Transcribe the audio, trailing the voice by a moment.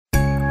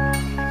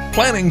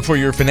Planning for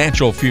your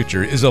financial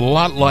future is a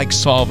lot like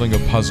solving a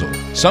puzzle.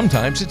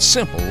 Sometimes it's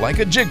simple, like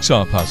a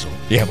jigsaw puzzle.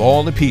 You have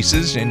all the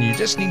pieces and you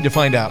just need to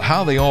find out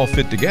how they all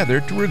fit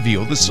together to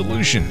reveal the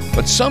solution.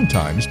 But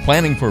sometimes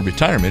planning for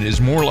retirement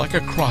is more like a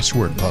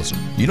crossword puzzle.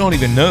 You don't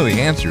even know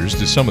the answers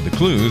to some of the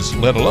clues,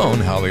 let alone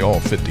how they all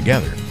fit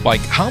together.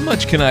 Like, how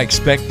much can I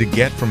expect to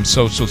get from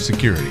Social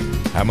Security?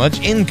 How much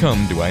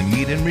income do I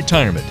need in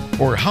retirement?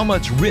 Or how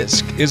much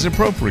risk is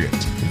appropriate?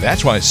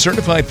 That's why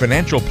certified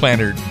financial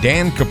planner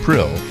Dan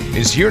Caprill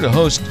is here to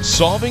host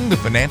Solving the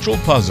Financial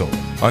Puzzle.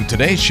 On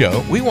today's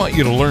show, we want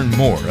you to learn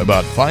more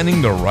about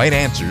finding the right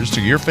answers to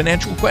your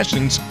financial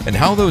questions and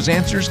how those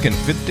answers can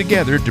fit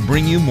together to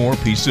bring you more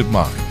peace of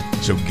mind.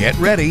 So get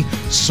ready.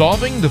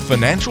 Solving the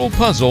Financial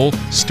Puzzle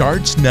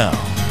starts now.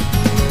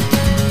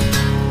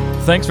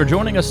 Thanks for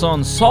joining us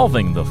on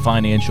Solving the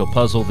Financial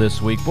Puzzle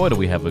this week. Boy, do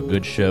we have a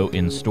good show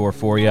in store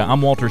for you.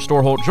 I'm Walter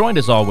Storholt, joined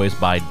as always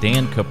by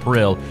Dan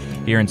Caprill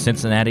here in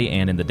Cincinnati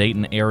and in the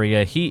Dayton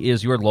area. He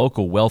is your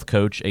local wealth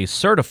coach, a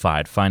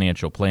certified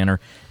financial planner,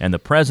 and the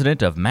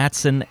president of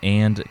Matson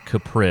and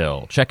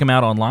Caprill. Check him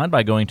out online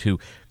by going to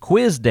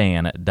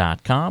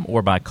quizdan.com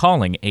or by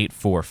calling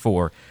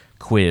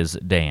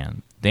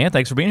 844-QUIZ-DAN. Dan,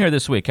 thanks for being here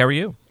this week. How are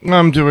you?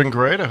 I'm doing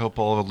great. I hope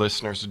all the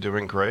listeners are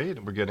doing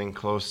great. We're getting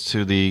close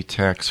to the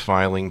tax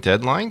filing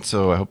deadline,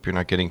 so I hope you're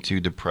not getting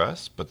too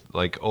depressed. But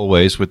like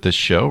always with this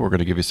show, we're going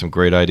to give you some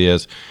great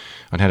ideas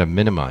on how to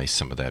minimize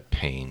some of that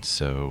pain.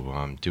 So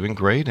I'm doing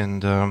great,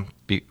 and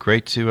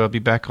great to be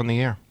back on the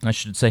air. I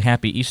should say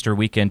happy Easter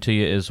weekend to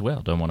you as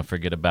well. Don't want to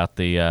forget about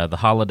the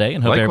holiday,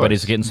 and hope Likewise.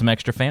 Everybody's getting some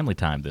extra family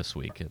time this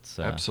week. It's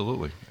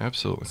Absolutely.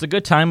 It's a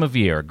good time of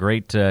year.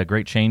 Great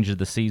change of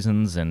the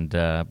seasons, and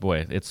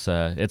boy, it's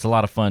a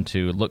lot of fun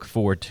to look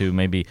forward to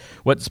maybe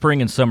what spring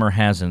and summer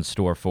has in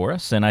store for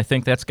us. And I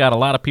think that's got a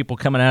lot of people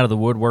coming out of the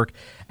woodwork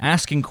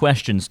asking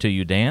questions to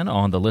you, Dan,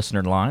 on the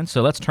listener line.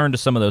 So let's turn to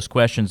some of those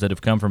questions that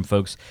have come from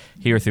folks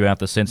here throughout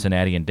the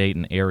Cincinnati and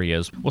Dayton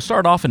areas. We'll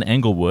start off in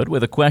Englewood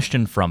with a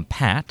question from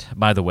Pat.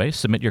 By the way,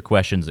 submit your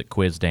questions at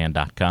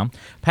quizdan.com.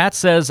 Pat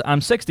says,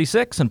 I'm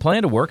 66 and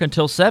plan to work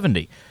until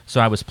 70,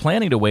 so I was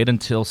planning to wait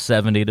until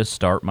 70 to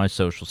start my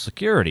Social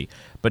Security.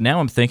 But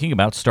now I'm thinking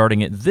about starting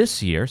it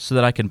this year so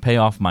that I can pay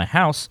off my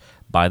house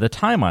by the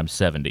time I'm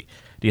 70.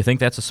 Do you think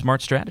that's a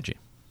smart strategy?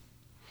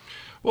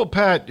 Well,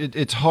 Pat,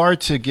 it's hard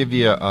to give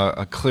you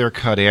a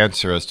clear-cut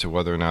answer as to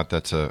whether or not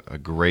that's a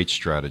great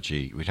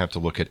strategy. We'd have to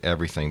look at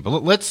everything.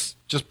 But let's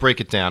just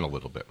break it down a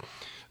little bit.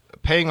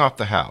 Paying off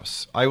the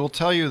house. I will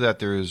tell you that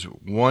there is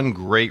one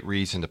great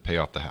reason to pay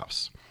off the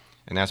house,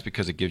 and that's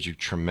because it gives you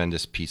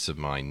tremendous peace of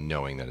mind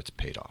knowing that it's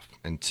paid off.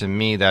 And to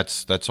me,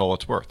 that's all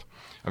it's worth.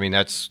 I mean,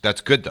 that's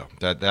good, though.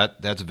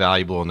 That's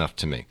valuable enough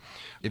to me.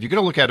 If you're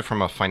going to look at it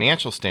from a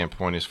financial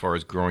standpoint as far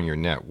as growing your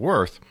net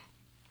worth,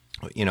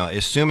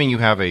 assuming you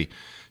have a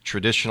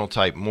traditional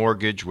type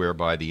mortgage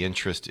whereby the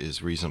interest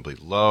is reasonably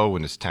low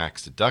and is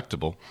tax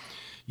deductible,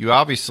 you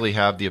obviously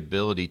have the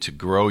ability to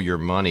grow your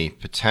money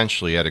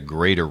potentially at a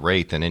greater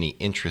rate than any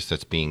interest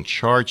that's being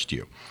charged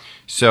you.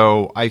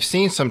 So I've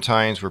seen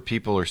sometimes where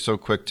people are so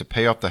quick to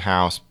pay off the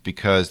house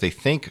because they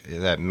think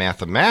that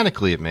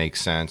mathematically it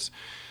makes sense.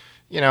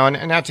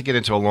 And not to get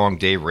into a long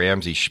Dave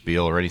Ramsey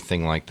spiel or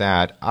anything like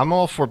that, I'm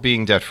all for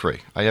being debt-free.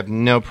 I have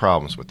no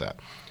problems with that.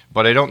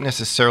 But I don't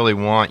necessarily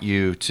want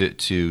you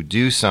to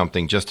do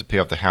something just to pay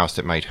off the house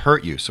that might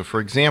hurt you. So,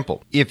 for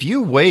example, if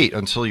you wait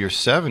until you're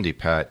 70,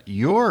 Pat,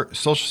 your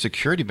Social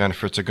Security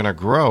benefits are going to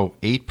grow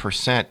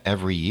 8%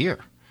 every year.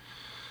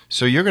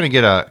 So you're going to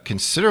get a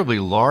considerably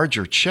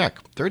larger check,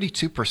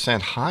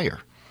 32% higher,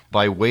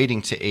 by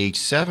waiting to age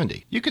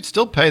 70. You could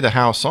still pay the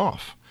house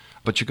off,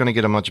 but you're going to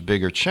get a much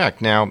bigger check.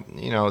 Now,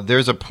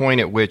 there's a point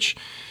at which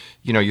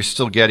you're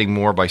still getting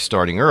more by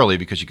starting early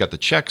because you got the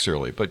checks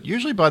early. But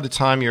usually by the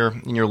time you're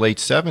in your late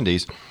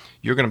 70s,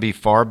 you're going to be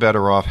far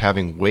better off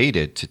having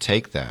waited to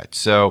take that.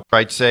 So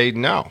I'd say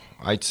no.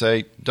 I'd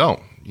say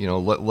don't.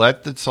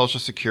 Let the Social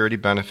Security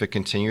benefit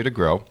continue to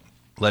grow.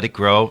 Let it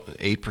grow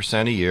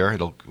 8% a year.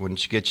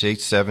 Once you get to age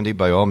 70,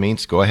 by all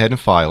means, go ahead and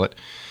file it.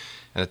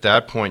 And at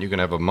that point, you're going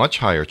to have a much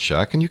higher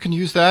check, and you can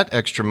use that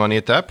extra money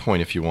at that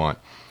point if you want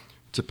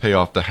to pay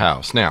off the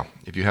house. Now,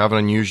 if you have an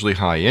unusually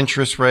high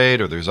interest rate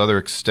or there's other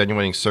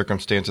extenuating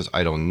circumstances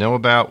I don't know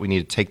about, we need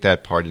to take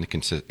that part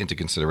into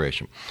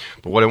consideration.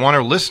 But what I want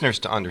our listeners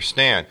to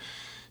understand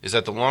is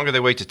that the longer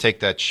they wait to take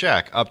that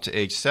check up to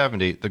age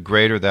 70, the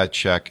greater that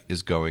check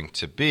is going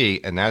to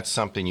be, and that's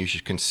something you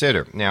should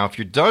consider. Now, if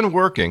you're done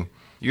working,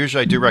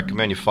 usually I do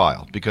recommend you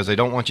file because I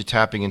don't want you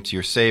tapping into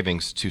your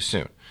savings too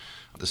soon.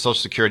 The Social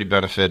Security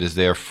benefit is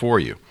there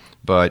for you,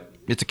 but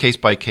it's a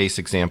case-by-case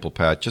example,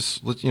 Pat.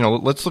 Just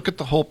let's look at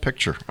the whole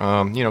picture.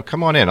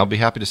 Come on in. I'll be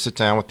happy to sit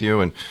down with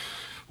you, and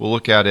we'll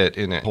look at it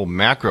in a whole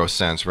macro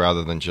sense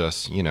rather than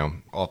just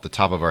off the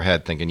top of our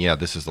head thinking, yeah,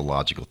 this is the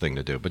logical thing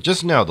to do. But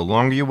just know, the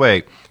longer you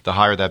wait, the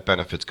higher that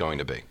benefit's going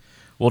to be.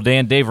 Well,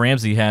 Dan, Dave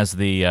Ramsey has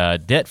the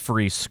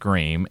debt-free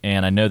scream,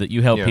 and I know that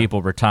you help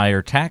people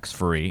retire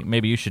tax-free.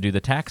 Maybe you should do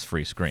the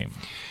tax-free scream.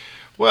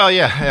 Well,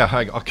 yeah,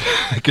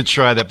 I could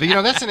try that. But,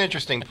 that's an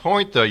interesting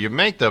point, though, you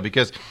make, though,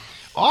 because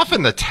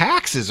often the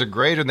taxes are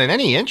greater than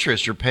any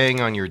interest you're paying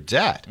on your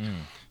debt.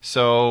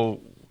 So,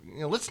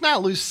 let's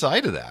not lose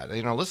sight of that.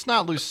 Let's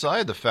not lose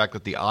sight of the fact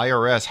that the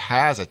IRS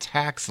has a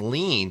tax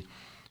lien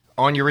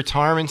on your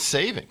retirement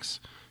savings.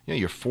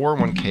 Your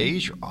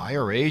 401ks, your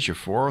IRAs, your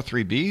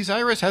 403bs,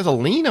 IRS has a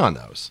lien on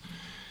those.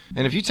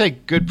 And if you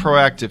take good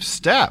proactive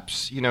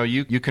steps,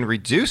 you can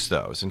reduce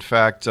those. In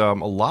fact, a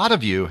lot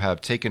of you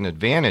have taken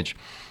advantage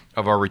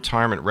of our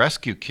retirement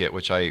rescue kit,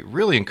 which I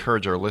really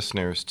encourage our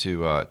listeners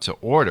to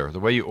order. The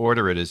way you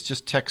order it is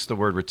just text the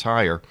word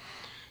retire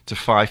to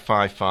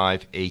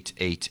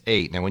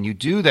 555-888. Now, when you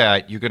do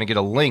that, you're going to get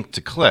a link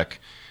to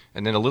click.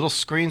 And then a little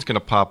screen's going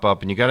to pop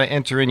up, and you got to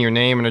enter in your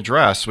name and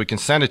address so we can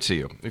send it to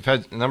you. We've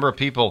had a number of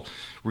people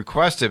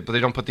request it, but they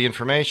don't put the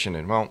information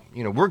in. Well,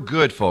 we're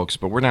good, folks,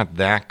 but we're not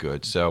that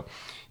good. So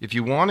if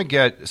you want to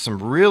get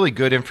some really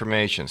good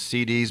information,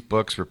 CDs,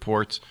 books,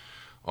 reports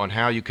on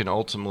how you can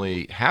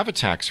ultimately have a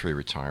tax-free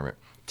retirement,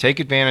 take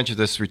advantage of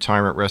this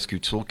retirement rescue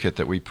toolkit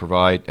that we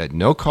provide at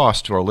no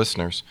cost to our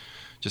listeners.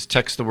 Just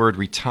text the word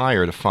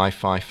retire to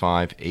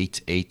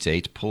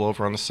 555-888. Pull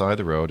over on the side of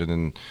the road, and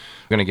then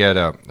you're going to get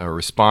a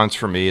response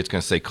from me. It's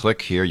going to say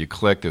click here. You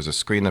click. There's a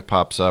screen that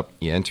pops up.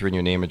 You enter in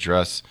your name,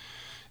 address,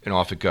 and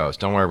off it goes.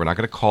 Don't worry. We're not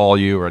going to call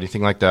you or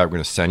anything like that. We're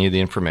going to send you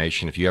the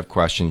information. If you have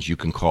questions, you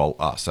can call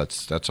us.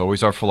 That's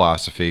always our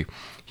philosophy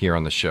here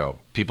on the show.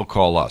 People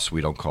call us.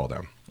 We don't call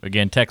them.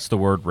 Again, text the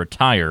word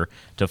retire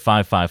to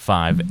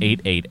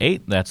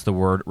 555-888. That's the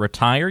word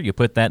retire. You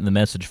put that in the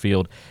message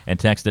field and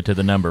text it to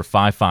the number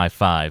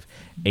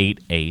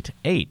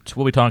 555-888.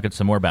 We'll be talking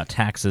some more about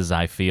taxes,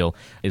 I feel,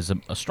 is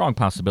a strong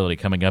possibility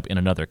coming up in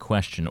another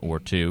question or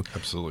two.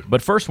 Absolutely.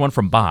 But first one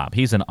from Bob.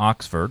 He's in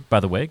Oxford, by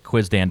the way,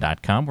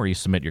 quizdan.com, where you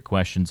submit your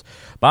questions.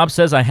 Bob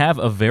says, I have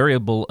a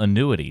variable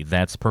annuity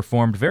that's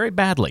performed very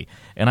badly,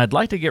 and I'd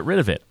like to get rid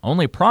of it.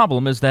 Only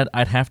problem is that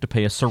I'd have to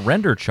pay a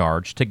surrender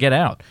charge to get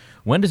out.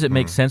 When does it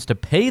make sense to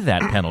pay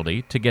that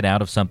penalty to get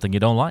out of something you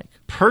don't like?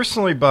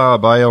 Personally,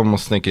 Bob, I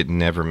almost think it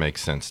never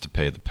makes sense to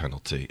pay the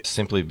penalty,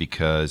 simply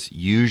because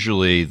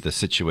usually the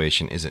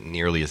situation isn't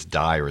nearly as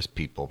dire as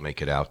people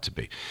make it out to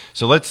be.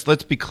 So let's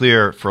be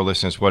clear for our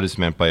listeners what is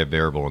meant by a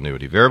variable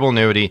annuity. Variable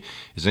annuity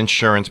is an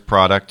insurance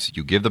product.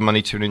 You give the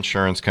money to an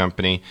insurance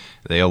company.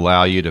 They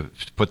allow you to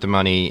put the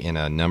money in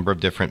a number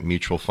of different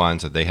mutual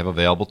funds that they have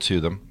available to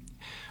them.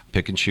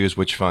 Pick and choose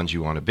which funds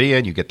you want to be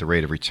in. You get the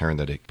rate of return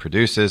that it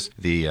produces.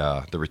 The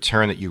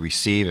return that you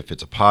receive, if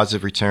it's a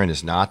positive return,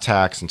 is not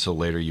taxed until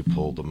later you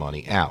pull the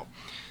money out.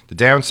 The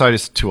downside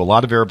is to a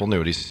lot of variable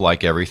annuities,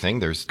 like everything,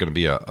 there's going to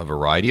be a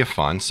variety of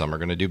funds. Some are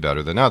going to do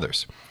better than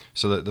others.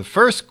 So the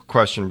first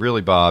question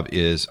really, Bob,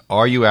 is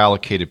are you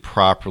allocated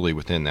properly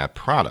within that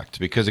product?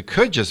 Because it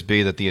could just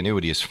be that the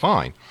annuity is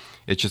fine.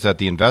 It's just that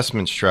the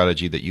investment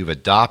strategy that you've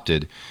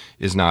adopted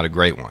is not a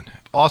great one.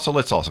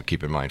 Let's also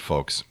keep in mind,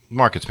 folks, the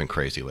market's been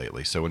crazy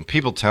lately. So when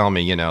people tell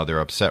me, they're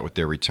upset with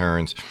their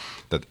returns,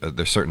 that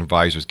there's certain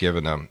advisors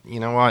giving them,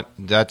 you know what?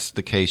 That's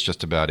the case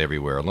just about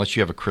everywhere. Unless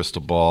you have a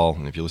crystal ball,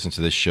 and if you listen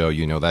to this show,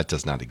 that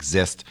does not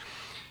exist.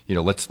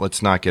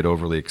 Let's not get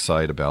overly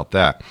excited about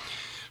that.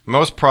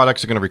 Most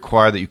products are going to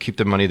require that you keep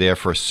the money there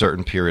for a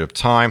certain period of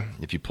time.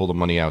 If you pull the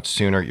money out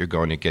sooner, you're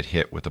going to get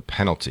hit with a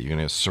penalty. You're going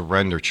to get a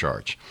surrender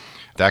charge.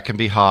 That can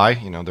be high.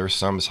 There's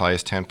some as high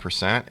as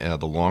 10%.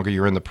 The longer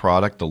you're in the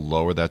product, the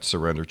lower that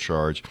surrender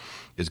charge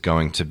is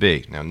going to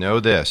be. Now, know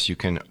this. You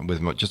can,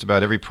 with just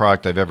about every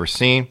product I've ever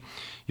seen,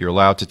 you're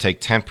allowed to take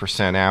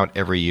 10% out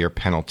every year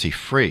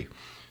penalty-free.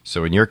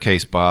 So in your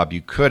case, Bob,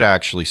 you could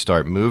actually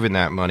start moving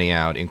that money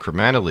out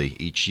incrementally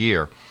each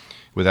year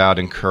without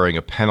incurring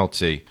a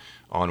penalty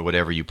on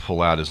whatever you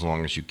pull out, as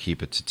long as you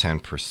keep it to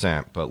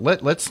 10%. But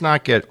let's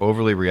not get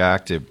overly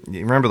reactive.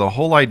 Remember, the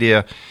whole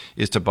idea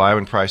is to buy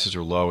when prices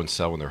are low and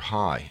sell when they're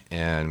high.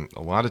 And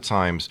a lot of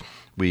times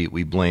we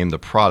blame the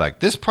product.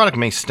 This product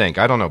may stink.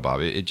 I don't know,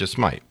 Bob. It just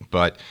might.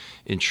 But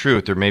in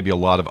truth, there may be a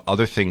lot of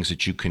other things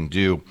that you can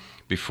do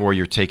before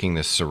you're taking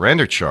this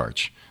surrender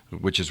charge,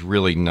 which is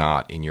really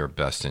not in your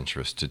best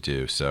interest to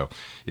do. So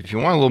if you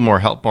want a little more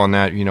help on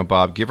that,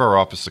 Bob, give our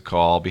office a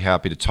call. I'll be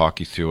happy to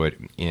talk you through it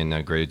in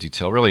greater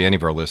detail. Really, any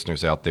of our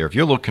listeners out there, if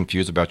you're a little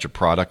confused about your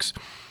products,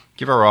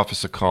 give our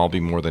office a call. I'll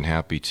be more than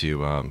happy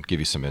to give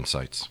you some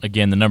insights.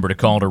 Again, the number to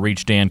call to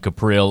reach Dan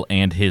Caprill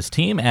and his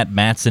team at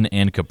Matson &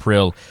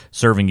 Caprill,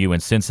 serving you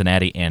in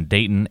Cincinnati and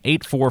Dayton,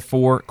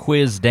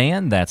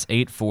 844-QUIZ-DAN. That's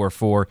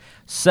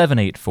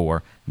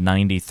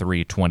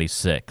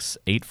 844-784-9326,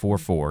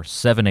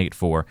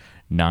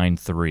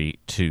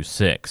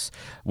 844-784-9326.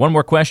 One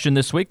more question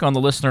this week on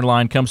the listener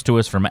line comes to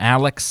us from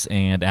Alex,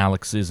 and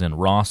Alex is in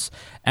Ross.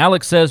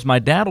 Alex says, my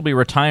dad will be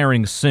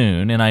retiring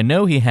soon, and I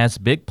know he has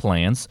big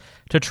plans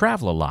to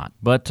travel a lot,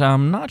 but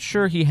I'm not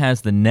sure he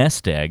has the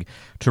nest egg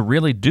to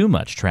really do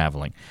much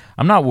traveling.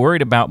 I'm not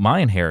worried about my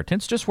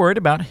inheritance, just worried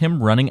about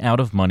him running out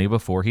of money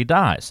before he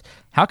dies.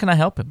 How can I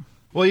help him?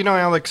 Well,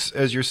 Alex,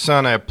 as your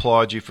son, I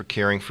applaud you for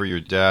caring for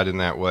your dad in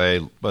that way,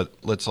 but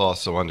let's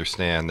also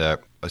understand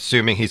that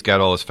assuming he's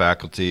got all his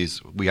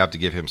faculties, we have to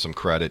give him some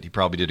credit. He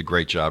probably did a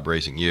great job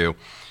raising you.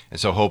 And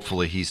so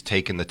hopefully he's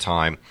taken the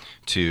time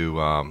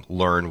to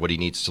learn what he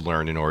needs to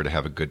learn in order to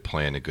have a good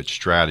plan, a good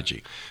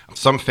strategy.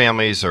 Some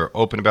families are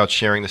open about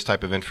sharing this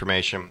type of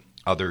information.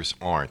 Others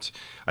aren't.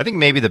 I think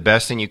maybe the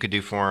best thing you could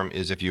do for him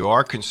is, if you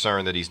are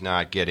concerned that he's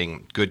not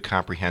getting good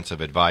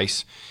comprehensive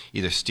advice,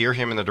 either steer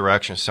him in the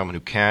direction of someone who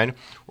can,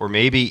 or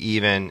maybe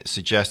even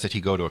suggest that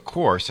he go to a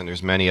course, and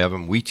there's many of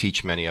them. We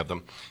teach many of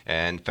them.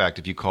 And in fact,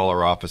 if you call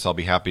our office, I'll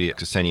be happy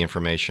to send you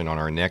information on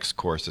our next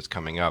course that's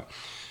coming up,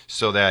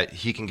 so that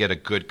he can get a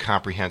good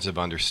comprehensive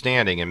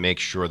understanding and make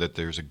sure that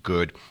there's a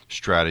good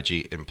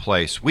strategy in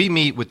place. We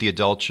meet with the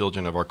adult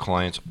children of our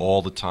clients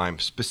all the time,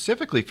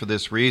 specifically for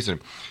this reason,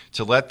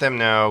 to let them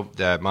know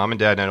that mom and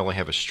dad not only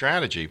have a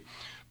strategy,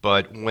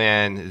 but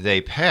when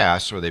they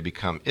pass or they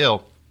become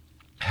ill,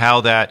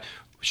 how that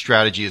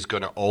strategy is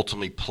going to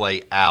ultimately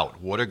play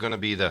out. What are going to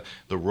be the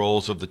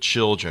roles of the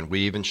children? We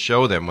even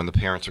show them, when the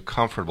parents are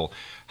comfortable,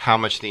 how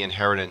much the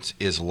inheritance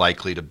is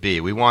likely to be.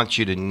 We want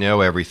you to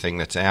know everything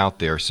that's out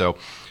there. So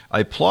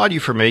I applaud you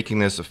for making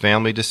this a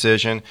family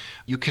decision.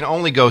 You can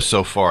only go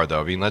so far,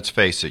 though. I mean, let's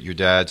face it, your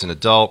dad's an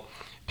adult.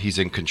 He's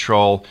in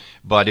control.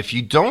 But if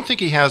you don't think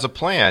he has a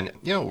plan,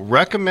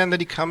 recommend that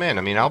he come in.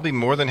 I mean, I'll be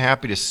more than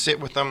happy to sit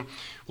with him.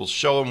 We'll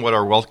show him what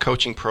our wealth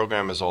coaching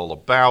program is all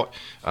about.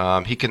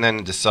 He can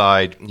then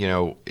decide,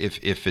 if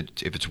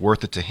it's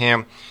worth it to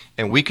him.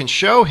 And we can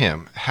show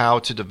him how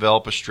to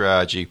develop a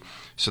strategy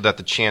so that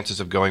the chances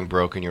of going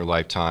broke in your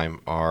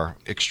lifetime are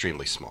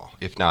extremely small,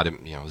 if not,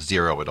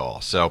 zero at all.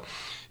 So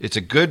it's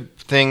a good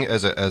thing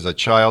as a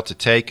child to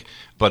take,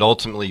 but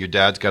ultimately your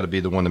dad's got to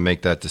be the one to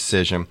make that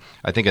decision.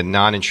 I think a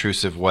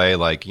non-intrusive way,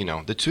 like,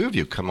 the two of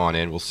you come on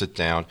in, we'll sit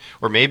down,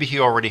 or maybe he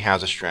already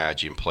has a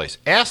strategy in place.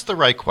 Ask the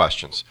right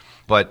questions.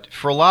 But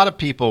for a lot of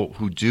people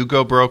who do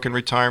go broke in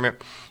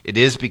retirement, it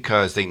is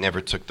because they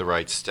never took the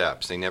right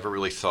steps. They never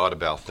really thought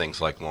about things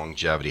like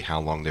longevity,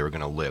 how long they were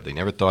going to live. They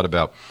never thought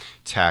about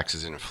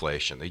taxes and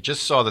inflation. They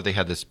just saw that they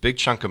had this big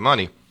chunk of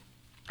money,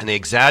 and they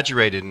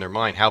exaggerated in their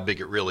mind how big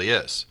it really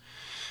is.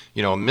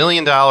 $1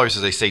 million,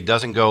 as they say,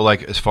 doesn't go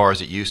like as far as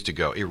it used to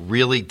go. It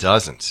really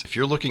doesn't. If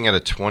you're looking at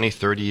a 20,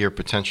 30-year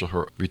potential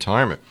for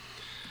retirement,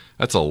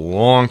 that's a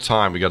long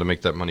time. We got to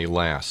make that money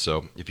last.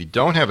 So if you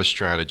don't have a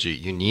strategy,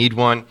 you need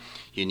one.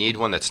 You need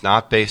one that's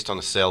not based on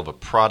the sale of a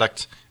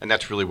product, and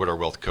that's really what our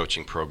wealth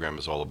coaching program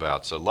is all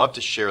about. So I'd love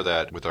to share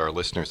that with our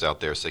listeners out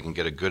there so they can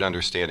get a good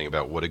understanding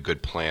about what a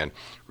good plan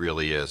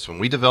really is. When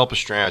we develop a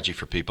strategy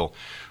for people,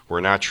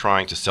 we're not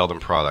trying to sell them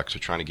products.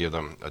 We're trying to give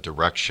them a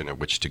direction at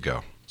which to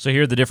go. So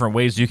here are the different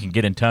ways you can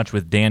get in touch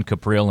with Dan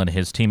Cuprill and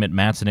his team at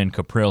Matson &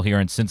 Cuprill here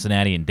in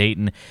Cincinnati and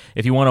Dayton.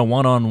 If you want a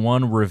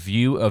one-on-one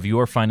review of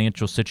your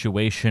financial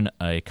situation,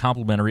 a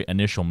complimentary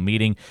initial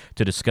meeting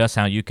to discuss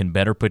how you can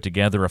better put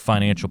together a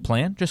financial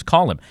plan, just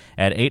call him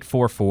at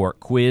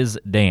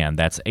 844-QUIZ-DAN.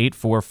 That's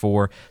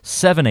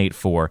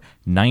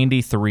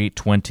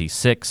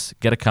 844-784-9326.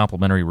 Get a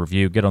complimentary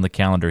review. Get on the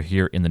calendar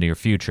here in the near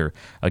future.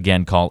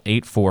 Again, call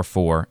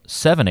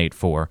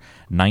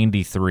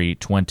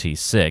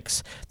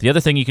 844-784-9326. The other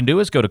thing you can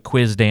do is go to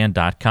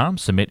quizdan.com,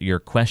 submit your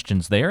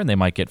questions there, and they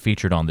might get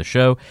featured on the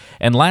show.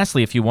 And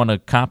lastly, if you want a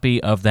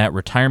copy of that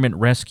Retirement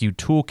Rescue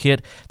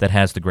Toolkit that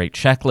has the great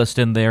checklist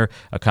in there,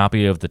 a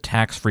copy of the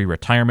tax-free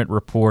retirement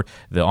report,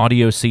 the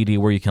audio CD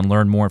where you can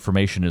learn more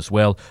information as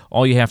well,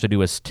 all you have to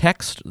do is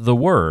text the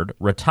word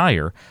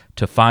RETIRE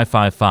to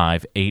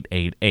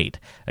 555-888.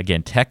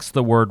 Again, text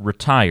the word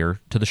RETIRE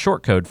to the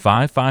short code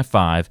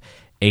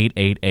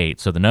 555-888.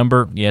 So the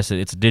number, yes,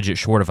 it's a digit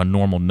short of a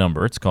normal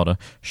number. It's called a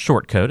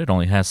short code. It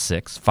only has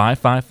 6.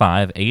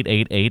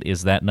 555-888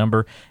 is that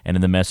number, and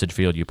in the message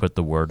field you put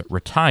the word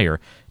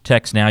RETIRE.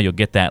 Text now, you'll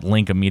get that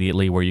link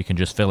immediately where you can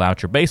just fill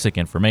out your basic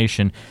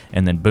information,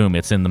 and then boom,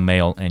 it's in the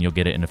mail, and you'll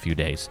get it in a few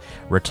days.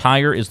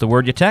 RETIRE is the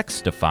word you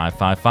text to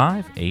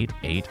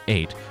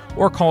 555-888,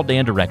 or call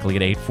Dan directly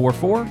at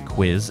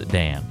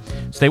 844-QUIZ-DAN.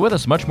 Stay with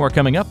us, much more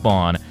coming up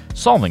on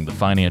Solving the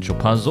Financial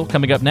Puzzle.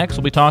 Coming up next,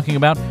 we'll be talking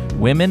about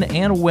women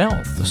and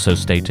wealth, so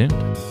stay tuned.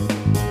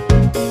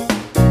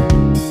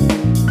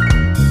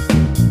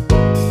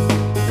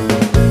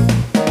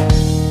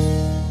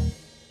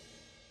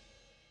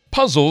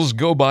 Puzzles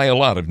go by a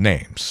lot of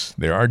names.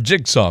 There are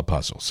jigsaw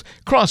puzzles,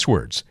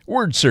 crosswords,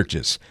 word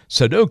searches,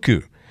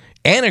 Sudoku,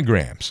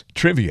 anagrams,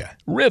 trivia,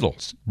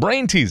 riddles,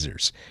 brain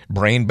teasers,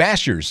 brain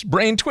bashers,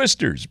 brain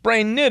twisters,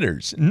 brain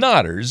knitters,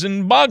 knotters,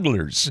 and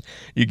bogglers.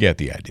 You get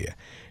the idea.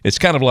 It's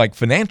kind of like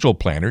financial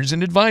planners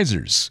and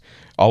advisors.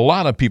 A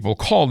lot of people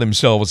call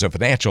themselves a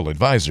financial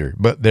advisor,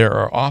 but there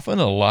are often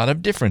a lot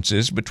of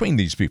differences between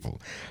these people.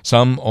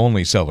 Some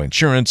only sell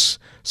insurance,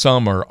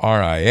 some are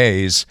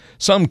RIAs,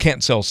 some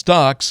can't sell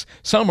stocks,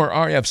 some are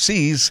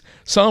RFCs,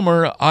 some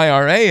are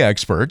IRA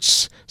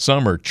experts,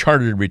 some are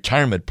chartered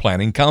retirement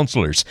planning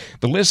counselors.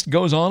 The list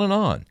goes on and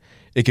on.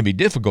 It can be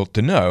difficult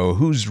to know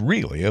who's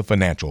really a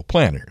financial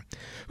planner.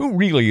 who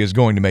really is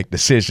going to make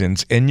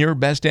decisions in your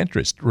best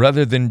interest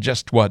rather than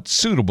just what's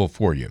suitable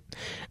for you.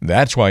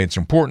 That's why it's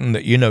important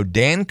that you know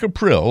Dan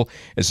Caprill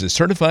is a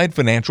Certified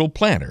Financial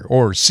Planner,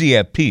 or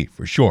CFP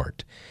for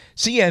short.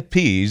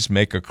 CFPs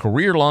make a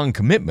career-long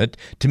commitment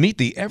to meet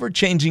the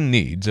ever-changing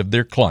needs of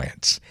their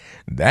clients.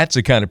 That's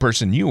the kind of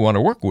person you want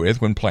to work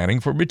with when planning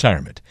for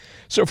retirement.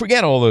 So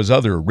forget all those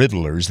other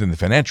riddlers in the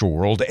financial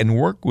world and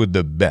work with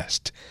the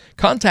best.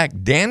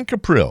 Contact Dan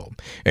Caprill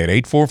at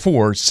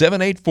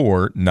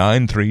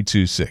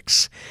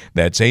 844-784-9326.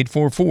 That's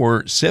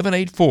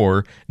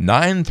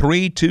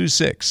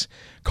 844-784-9326.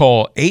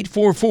 Call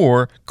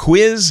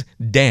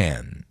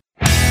 844-QUIZ-DAN.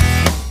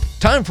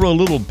 Time for a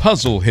little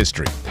puzzle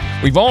history.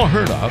 We've all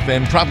heard of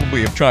and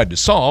probably have tried to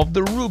solve the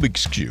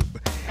Rubik's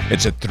Cube.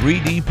 It's a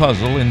 3D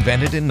puzzle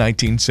invented in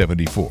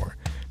 1974.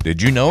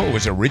 Did you know it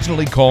was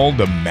originally called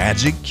the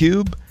Magic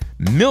Cube?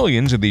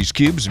 Millions of these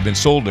cubes have been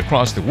sold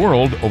across the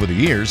world over the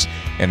years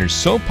and are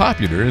so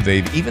popular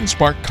they've even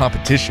sparked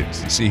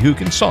competitions to see who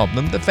can solve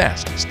them the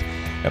fastest.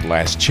 At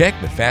last check,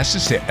 the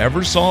fastest to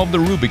ever solve the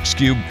Rubik's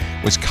Cube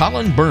was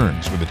Colin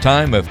Burns with a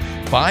time of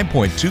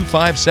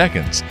 5.25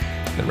 seconds.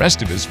 The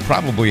rest of us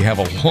probably have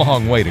a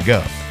long way to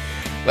go.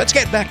 Let's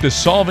get back to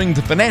solving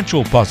the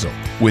financial puzzle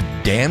with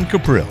Dan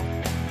Caprill.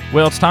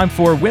 Well, it's time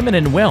for Women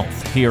in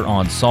Wealth here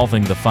on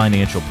Solving the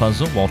Financial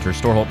Puzzle. Walter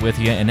Storholt with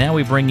you, and now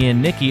we bring in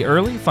Nikki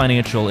Early,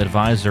 financial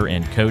advisor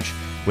and coach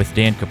with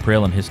Dan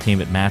Caprill and his team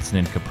at Matson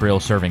and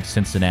Caprill, serving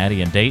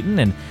Cincinnati and Dayton.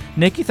 And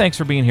Nikki, thanks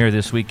for being here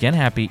this weekend.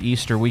 Happy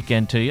Easter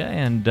weekend to you,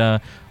 and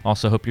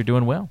also hope you're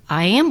doing well.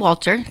 I am,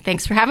 Walter.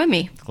 Thanks for having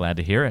me. Glad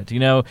to hear it. You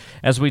know,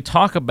 as we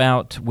talk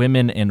about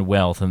women in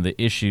wealth and the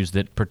issues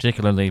that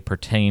particularly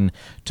pertain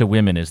to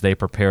women as they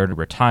prepare to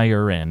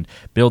retire and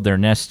build their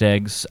nest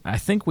eggs, I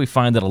think we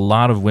find that a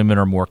lot of women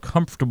are more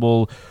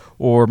comfortable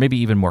or maybe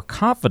even more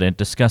confident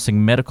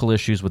discussing medical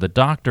issues with a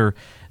doctor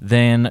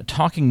than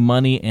talking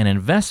money and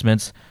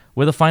investments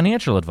with a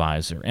financial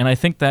advisor. And I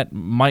think that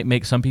might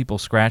make some people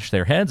scratch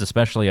their heads,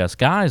 especially us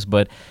guys,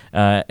 but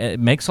it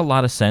makes a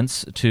lot of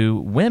sense to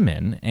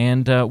women.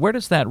 And where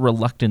does that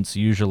reluctance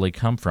usually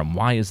come from?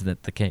 Why is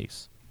that the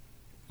case?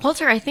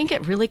 Walter, I think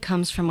it really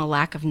comes from a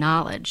lack of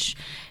knowledge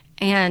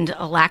and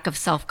a lack of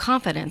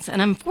self-confidence.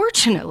 And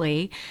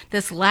unfortunately,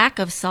 this lack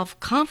of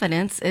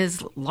self-confidence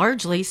is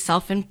largely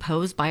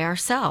self-imposed by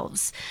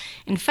ourselves.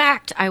 In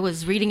fact, I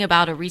was reading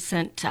about a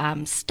recent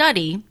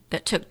study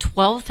that took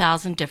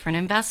 12,000 different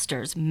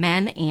investors,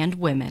 men and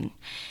women.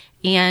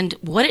 And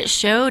what it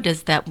showed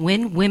is that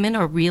when women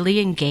are really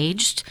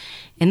engaged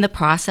in the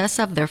process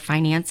of their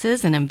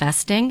finances and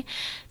investing,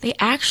 they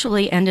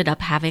actually ended up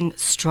having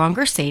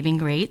stronger saving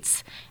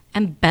rates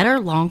and better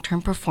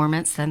long-term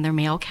performance than their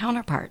male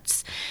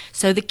counterparts.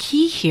 So the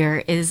key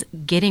here is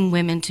getting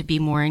women to be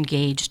more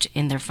engaged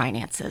in their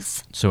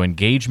finances. So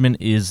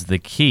engagement is the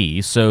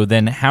key. So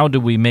then how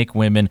do we make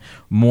women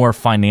more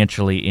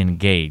financially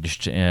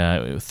engaged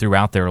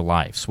throughout their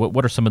lives?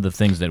 What are some of the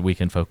things that we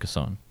can focus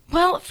on?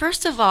 Well,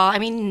 first of all,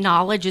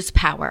 knowledge is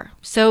power.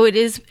 So it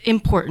is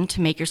important to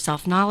make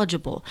yourself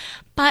knowledgeable,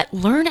 but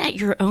learn at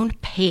your own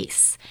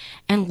pace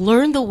and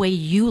learn the way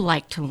you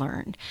like to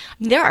learn.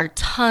 There are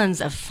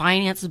tons of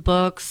finance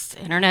books,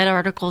 internet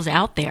articles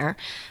out there,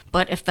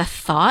 but if the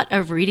thought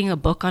of reading a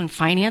book on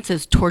finance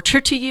is torture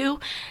to you,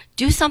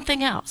 do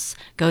something else.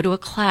 Go to a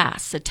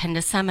class, attend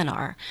a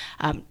seminar.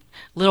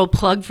 Little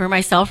plug for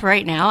myself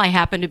right now. I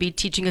happen to be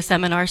teaching a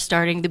seminar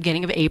starting the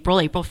beginning of April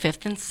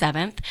 5th and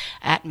 7th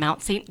at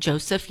Mount St.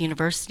 Joseph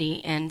University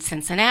in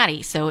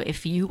Cincinnati. So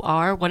if you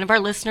are one of our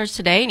listeners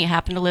today and you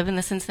happen to live in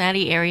the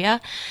Cincinnati area,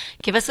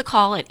 give us a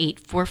call at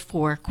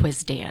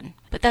 844-QUIZ-DAN.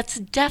 But that's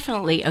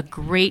definitely a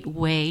great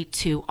way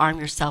to arm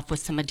yourself with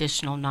some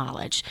additional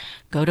knowledge.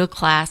 Go to a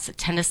class,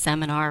 attend a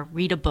seminar,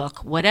 read a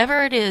book,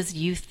 whatever it is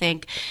you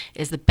think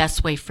is the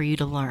best way for you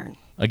to learn.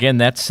 Again,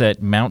 that's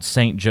at Mount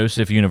St.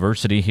 Joseph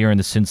University here in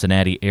the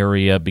Cincinnati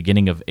area,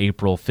 beginning of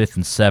April 5th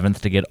and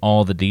 7th. To get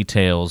all the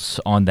details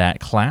on that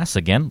class,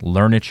 again,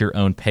 learn at your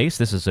own pace.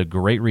 This is a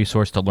great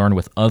resource to learn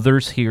with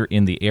others here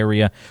in the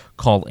area.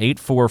 Call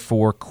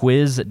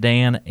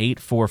 844-QUIZ-DAN,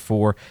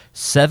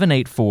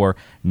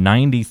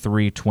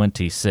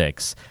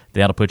 844-784-9326.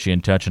 That'll put you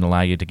in touch and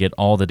allow you to get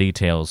all the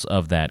details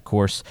of that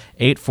course.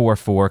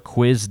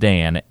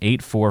 844-QUIZ-DAN,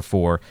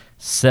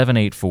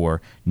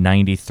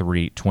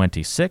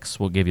 844-784-9326.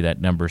 We'll give you that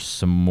number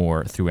some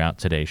more throughout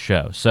today's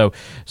show. So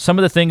some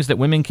of the things that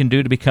women can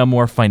do to become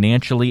more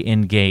financially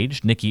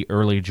engaged. Nikki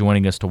Early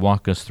joining us to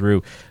walk us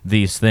through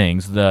these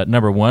things. The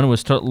number one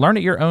was to learn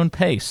at your own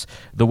pace,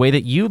 the way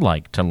that you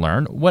like to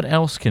learn. What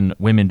else can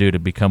women do to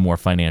become more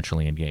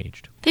financially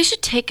engaged? They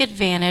should take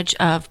advantage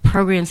of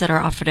programs that are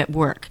offered at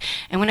work.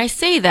 And when I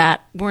say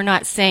that, we're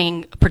not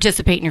saying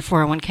participate in your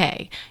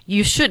 401k.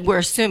 We're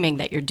assuming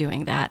that you're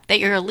doing that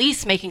you're at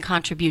least making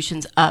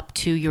contributions up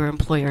to your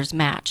employer's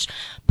match.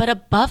 But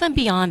above and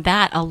beyond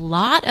that, a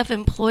lot of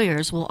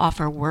employers will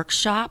offer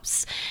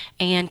workshops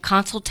and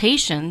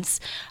consultations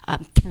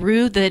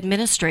through the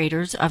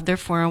administrators of their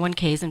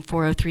 401ks and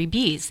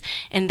 403bs.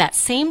 In that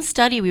same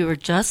study we were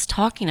just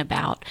talking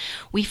about,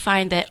 we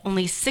find that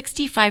only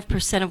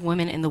 65% of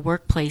women in the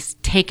workplace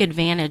take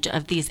advantage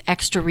of these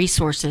extra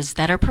resources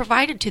that are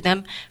provided to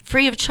them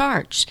free of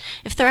charge.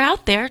 If they're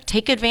out there,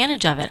 take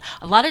advantage of it.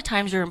 A lot of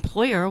times your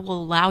employer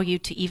will allow you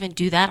to even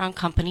do that on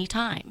company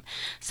time.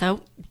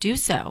 So do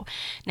so.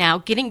 Now,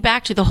 getting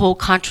back to the whole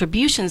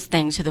contributions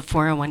thing to the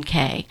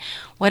 401k,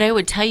 what I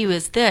would tell you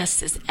is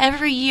this, is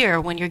every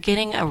year when you're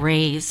getting a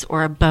raise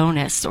or a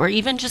bonus, or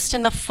even just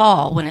in the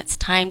fall when it's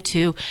time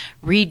to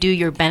redo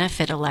your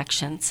benefit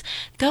elections,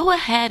 go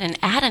ahead and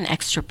add an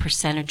extra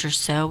percentage or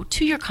so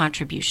to your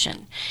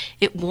contribution.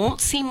 It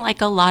won't seem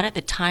like a lot at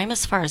the time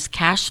as far as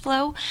cash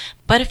flow,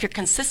 but if you're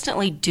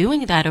consistently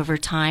doing that over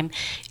time,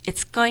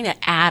 it's going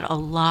to add a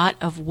lot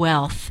of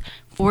wealth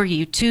for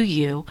you to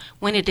you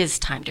when it is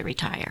time to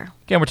retire.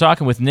 Again, we're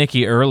talking with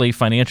Nikki Early,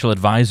 financial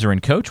advisor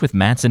and coach with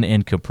Matson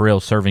and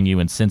Caprill, serving you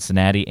in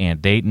Cincinnati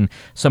and Dayton.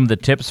 Some of the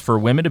tips for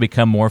women to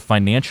become more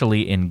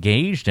financially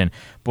engaged, and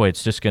boy,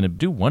 it's just going to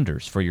do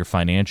wonders for your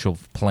financial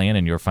plan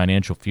and your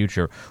financial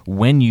future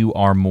when you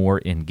are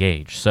more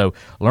engaged. So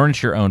learn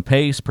at your own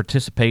pace,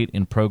 participate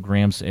in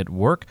programs at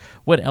work.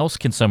 What else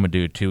can someone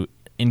do to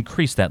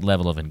increase that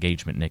level of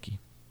engagement, Nikki?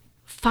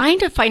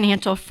 Find a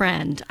financial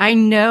friend. I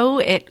know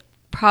it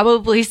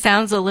probably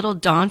sounds a little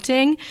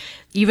daunting,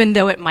 even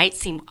though it might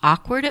seem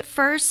awkward at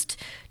first,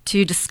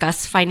 to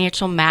discuss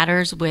financial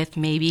matters with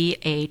maybe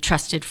a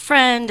trusted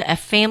friend, a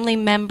family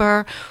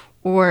member,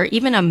 or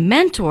even a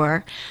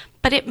mentor,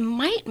 but it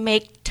might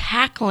make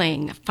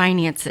tackling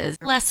finances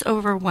less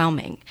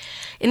overwhelming.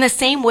 In the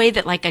same way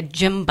that like a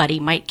gym buddy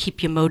might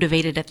keep you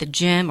motivated at the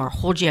gym or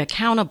hold you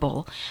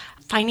accountable,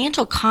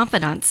 financial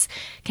confidence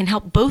can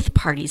help both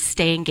parties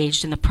stay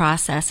engaged in the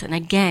process and,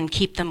 again,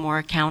 keep them more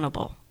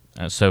accountable.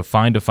 So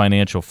find a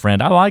financial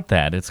friend. I like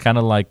that. It's kind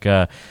of like,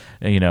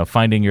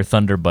 finding your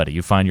thunder buddy.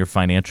 You find your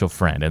financial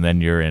friend, and then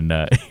you're in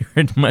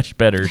much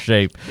better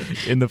shape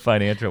in the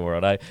financial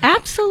world.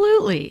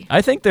 Absolutely.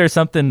 I think there's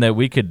something that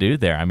we could do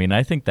there. I mean,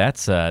 I think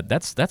that's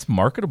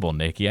marketable,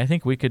 Nikki. I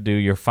think we could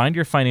do find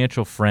your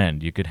financial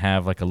friend. You could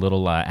have like a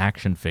little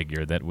action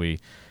figure that we,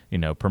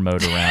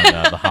 promote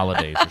around the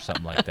holidays or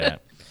something like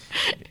that.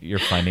 Your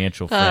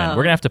financial friend. We're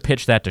going to have to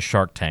pitch that to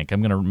Shark Tank.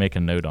 I'm going to make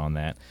a note on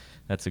that.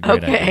 That's a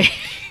great idea.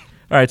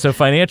 All right, so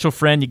financial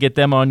friend, you get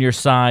them on your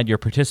side. You're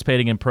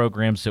participating in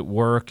programs at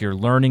work. You're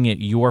learning at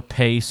your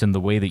pace and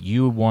the way that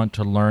you want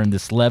to learn.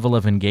 This level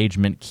of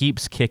engagement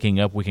keeps kicking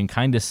up. We can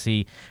kind of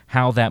see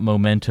how that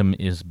momentum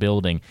is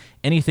building.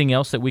 Anything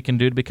else that we can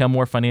do to become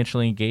more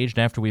financially engaged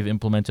after we've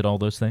implemented all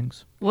those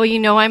things? Well,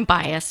 I'm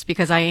biased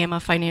because I am a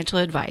financial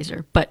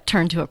advisor, but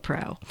turn to a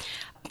pro.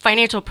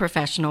 Financial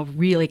professional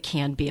really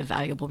can be a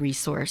valuable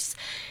resource.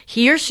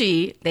 He or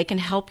she, they can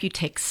help you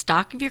take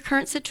stock of your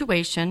current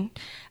situation,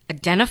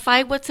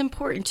 identify what's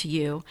important to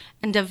you,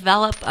 and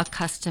develop a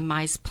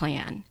customized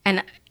plan.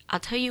 And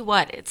I'll tell you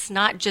what, it's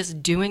not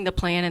just doing the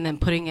plan and then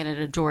putting it in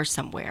a drawer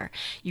somewhere.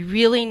 You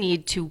really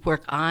need to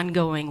work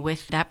ongoing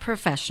with that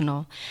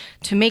professional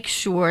to make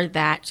sure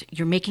that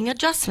you're making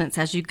adjustments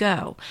as you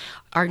go.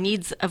 Our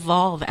needs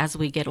evolve as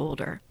we get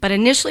older. But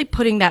initially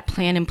putting that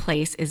plan in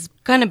place is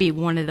going to be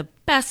one of the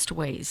best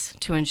ways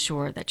to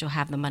ensure that you'll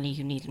have the money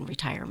you need in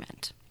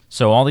retirement.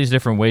 So all these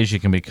different ways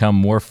you can become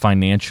more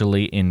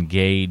financially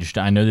engaged.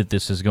 I know that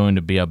this is going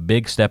to be a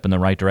big step in the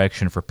right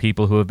direction for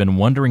people who have been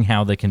wondering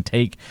how they can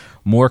take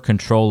more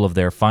control of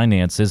their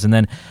finances. And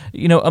then,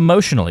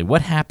 emotionally,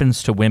 what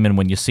happens to women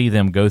when you see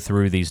them go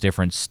through these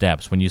different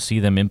steps, when you see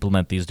them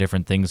implement these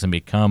different things and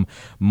become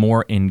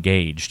more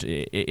engaged?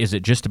 Is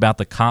it just about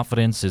the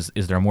confidence?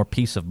 Is there more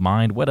peace of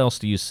mind? What else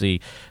do you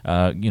see,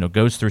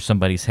 goes through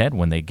somebody's head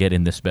when they get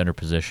in this better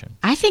position?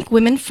 I think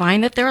women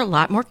find that they're a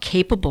lot more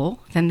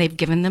capable than they've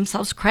given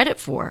themselves credit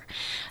for.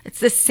 It's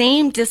the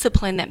same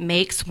discipline that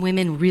makes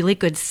women really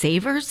good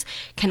savers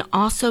can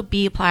also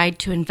be applied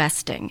to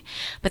investing.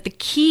 But the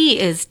key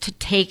is to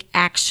take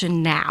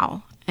action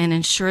now and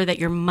ensure that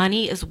your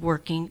money is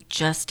working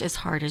just as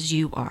hard as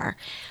you are,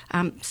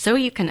 so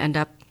you can end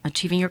up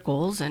achieving your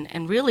goals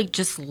and really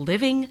just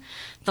living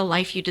the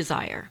life you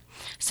desire.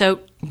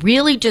 So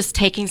really just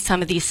taking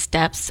some of these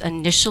steps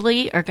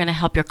initially are going to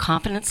help your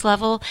confidence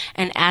level,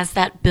 and as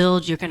that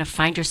builds, you're going to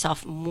find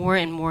yourself more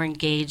and more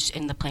engaged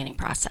in the planning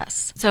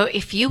process. So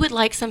if you would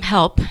like some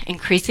help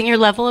increasing your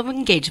level of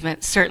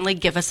engagement, certainly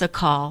give us a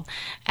call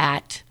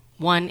at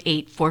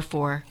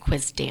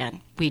 1-844-QUIZ-DAN.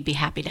 We'd be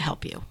happy to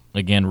help you.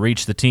 Again,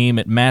 reach the team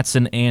at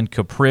Matson and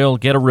Caprill.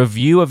 Get a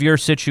review of your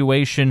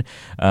situation,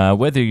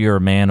 whether you're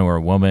a man or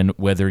a woman,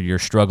 whether you're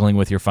struggling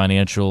with your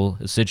financial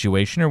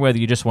situation, or whether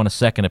you just want a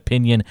second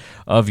opinion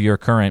of your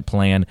current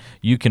plan.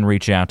 You can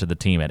reach out to the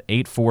team at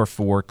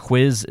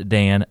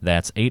 844-QUIZ-DAN.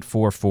 That's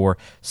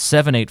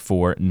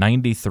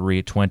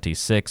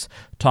 844-784-9326.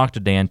 Talk to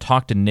Dan,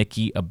 talk to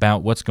Nikki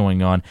about what's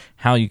going on,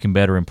 how you can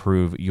better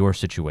improve your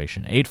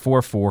situation.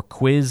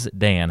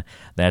 844-QUIZ-DAN.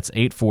 That's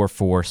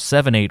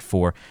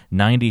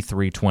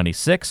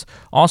 844-784-9326.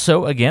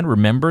 Also, again,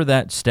 remember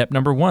that step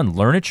number 1,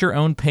 learn at your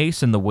own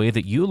pace in the way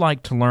that you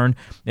like to learn.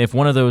 If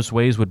one of those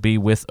ways would be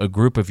with a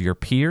group of your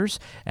peers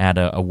at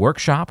a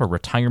workshop, a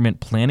retirement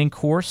planning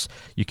course,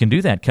 you can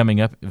do that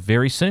coming up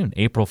very soon.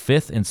 April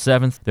 5th and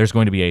 7th, there's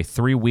going to be a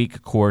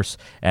 3-week course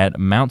at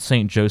Mount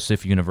St.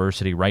 Joseph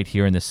University right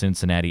here in the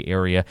Cincinnati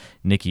area.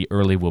 Nikki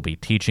Early will be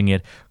teaching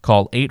it.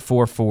 Call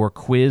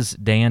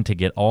 844-QUIZ-DAN to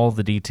get all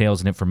the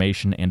details and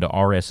information and to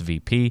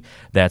RSVP.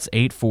 That's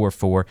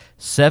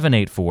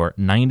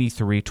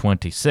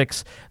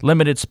 844-784-9326.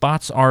 Limited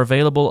spots are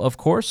available, of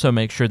course, so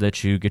make sure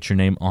that you get your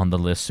name on the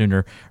list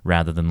sooner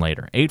rather than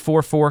later.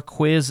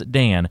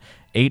 844-QUIZ-DAN.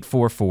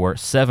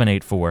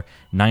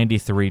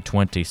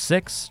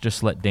 844-784-9326.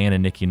 Just let Dan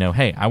and Nikki know,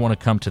 hey, I want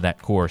to come to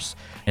that course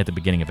at the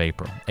beginning of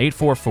April.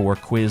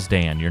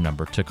 844-QUIZ-DAN, your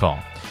number to call.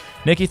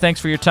 Nikki, thanks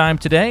for your time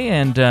today,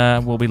 and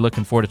we'll be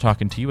looking forward to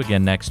talking to you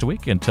again next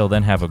week. Until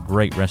then, have a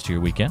great rest of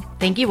your weekend.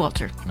 Thank you,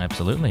 Walter.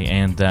 Absolutely,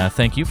 and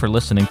thank you for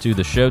listening to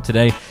the show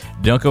today.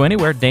 Don't go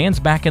anywhere. Dan's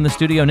back in the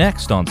studio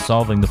next on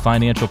Solving the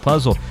Financial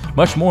Puzzle.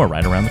 Much more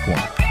right around the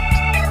corner.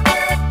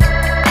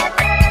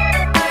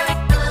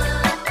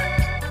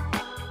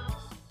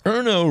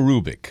 Erno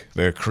Rubik,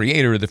 the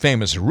creator of the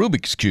famous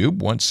Rubik's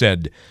Cube, once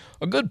said,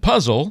 "A good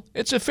puzzle,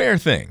 it's a fair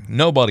thing.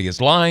 Nobody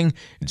is lying,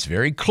 it's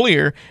very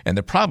clear, and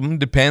the problem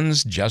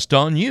depends just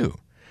on you."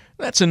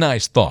 That's a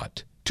nice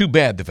thought. Too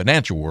bad the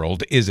financial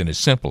world isn't as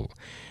simple.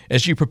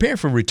 As you prepare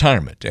for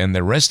retirement and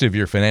the rest of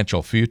your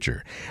financial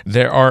future,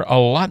 there are a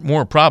lot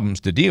more problems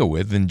to deal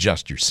with than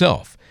just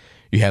yourself.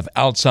 You have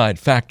outside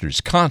factors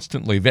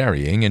constantly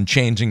varying and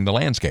changing the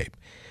landscape.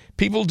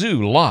 People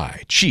do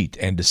lie, cheat,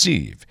 and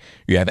deceive.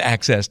 You have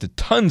access to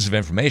tons of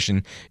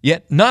information,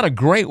 yet not a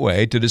great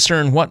way to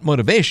discern what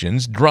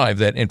motivations drive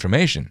that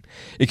information.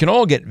 It can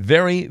all get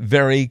very,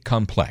 very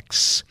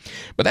complex.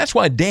 But that's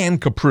why Dan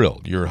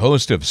Caprill, your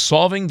host of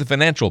Solving the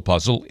Financial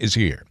Puzzle, is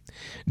here.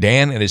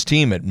 Dan and his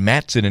team at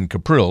Matson and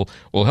Caprill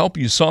will help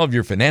you solve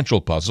your financial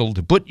puzzle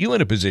to put you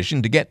in a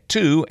position to get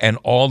to and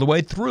all the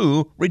way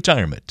through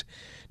retirement.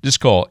 Just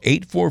call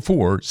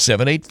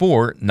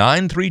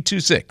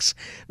 844-784-9326.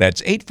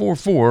 That's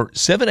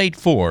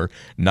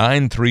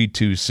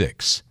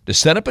 844-784-9326 to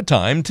set up a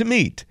time to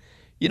meet.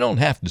 You don't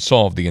have to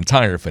solve the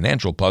entire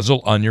financial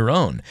puzzle on your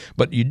own,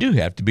 but you do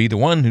have to be the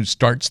one who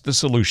starts the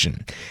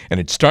solution. And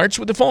it starts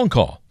with a phone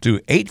call to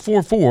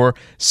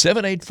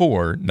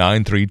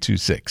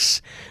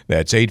 844-784-9326.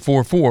 That's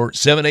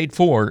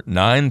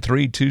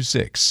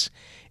 844-784-9326.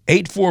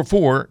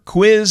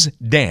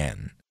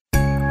 844-QUIZ-DAN.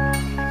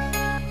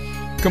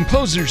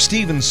 Composer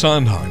Stephen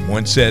Sondheim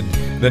once said,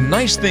 "The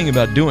nice thing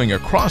about doing a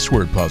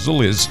crossword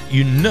puzzle is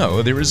you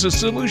know there is a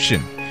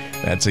solution."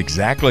 That's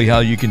exactly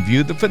how you can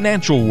view the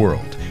financial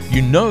world.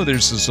 You know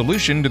there's a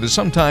solution to the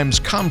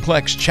sometimes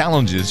complex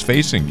challenges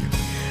facing you,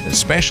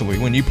 especially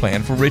when you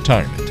plan for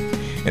retirement.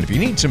 And if you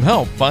need some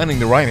help finding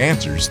the right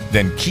answers,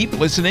 then keep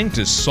listening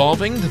to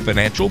Solving the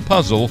Financial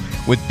Puzzle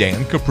with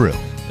Dan Caprill.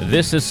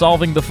 This is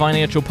Solving the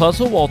Financial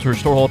Puzzle. Walter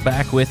Storholt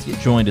back with you,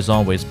 joined as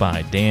always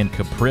by Dan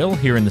Caprill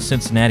here in the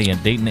Cincinnati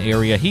and Dayton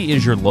area. He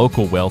is your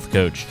local wealth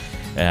coach,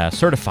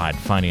 certified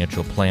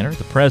financial planner,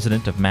 the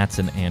president of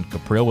Matson and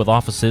Caprill, with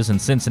offices in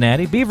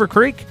Cincinnati, Beaver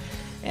Creek,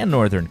 and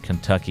Northern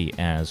Kentucky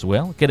as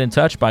well. Get in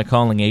touch by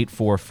calling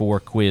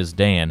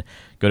 844-QUIZ-DAN.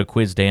 Go to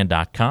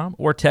quizdan.com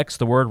or text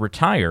the word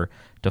RETIRE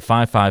to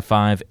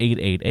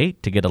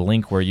 555-888 to get a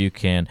link where you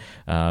can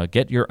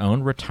get your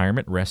own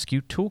retirement rescue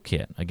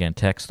toolkit. Again,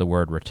 text the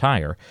word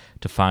RETIRE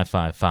to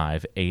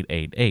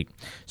 555-888.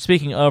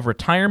 Speaking of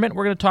retirement,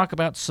 we're going to talk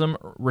about some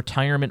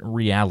retirement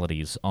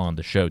realities on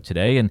the show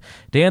today. And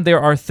Dan, there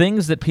are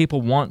things that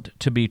people want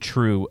to be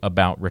true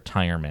about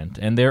retirement,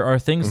 and there are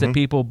things that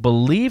people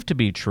believe to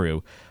be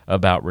true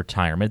about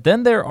retirement.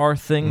 Then there are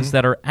things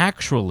that are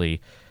actually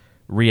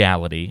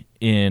reality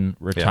in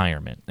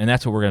retirement. And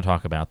that's what we're going to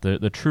talk about,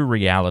 the true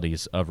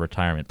realities of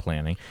retirement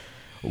planning.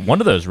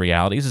 One of those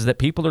realities is that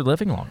people are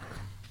living longer.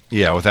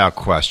 Yeah, without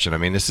question. I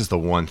mean, this is the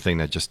one thing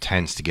that just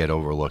tends to get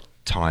overlooked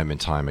time and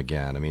time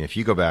again. I mean, if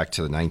you go back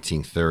to the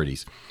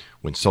 1930s,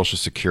 when Social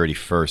Security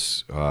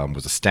first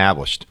was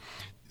established,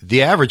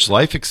 the average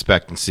life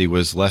expectancy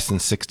was less than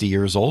 60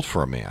 years old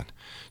for a man.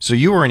 So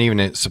you weren't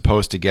even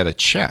supposed to get a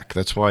check.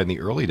 That's why in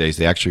the early days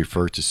they actually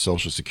referred to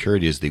Social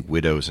Security as the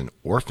Widows and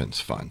Orphans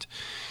Fund.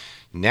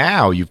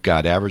 Now you've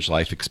got average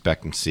life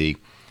expectancy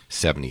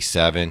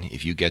 77.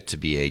 If you get to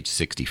be age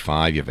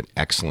 65, you have an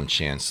excellent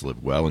chance to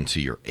live well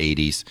into your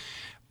 80s.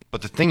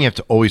 But the thing you have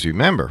to always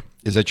remember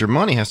is that your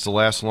money has to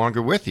last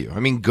longer with you. I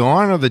mean,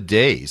 gone are the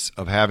days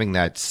of having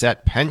that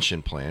set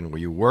pension plan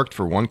where you worked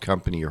for one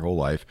company your whole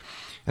life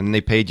and then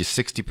they paid you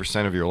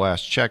 60% of your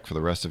last check for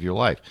the rest of your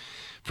life.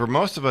 For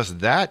most of us,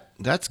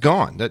 that's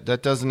gone.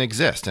 That doesn't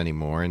exist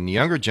anymore. In the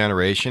younger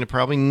generation, it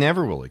probably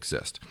never will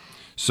exist.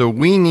 So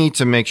we need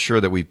to make sure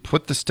that we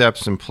put the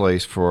steps in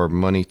place for our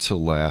money to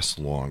last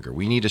longer.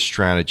 We need a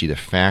strategy that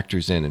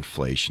factors in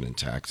inflation and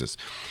taxes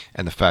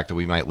and the fact that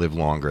we might live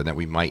longer and that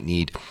we might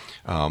need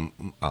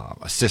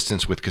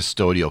assistance with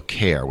custodial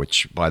care,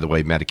 which, by the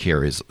way,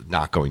 Medicare is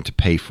not going to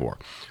pay for.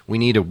 We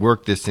need to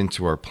work this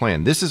into our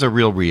plan. This is a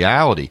real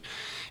reality.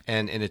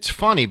 And it's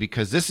funny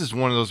because this is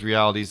one of those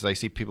realities that I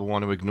see people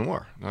want to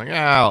ignore. They're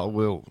like,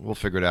 we'll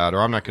figure it out, or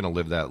I'm not going to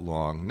live that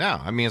long.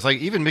 No, I mean, it's like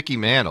even Mickey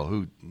Mantle,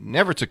 who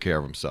never took care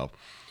of himself,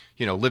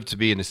 lived to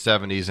be in his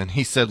 70s. And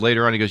he said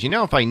later on, he goes,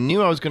 if I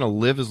knew I was going to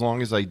live as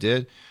long as I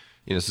did,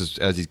 this is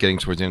as he's getting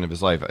towards the end of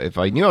his life, if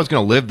I knew I was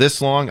going to live this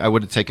long, I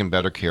would have taken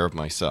better care of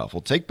myself.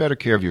 Well, take better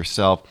care of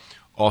yourself.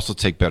 Also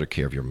take better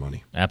care of your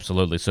money.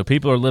 Absolutely. So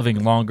people are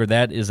living longer.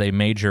 That is a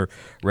major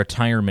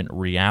retirement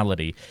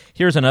reality.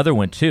 Here's another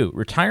one, too.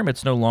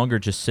 Retirement's no longer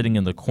just sitting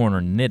in the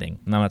corner knitting.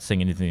 And I'm not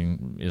saying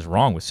anything is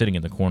wrong with sitting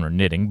in the corner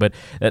knitting, but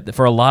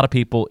for a lot of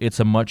people, it's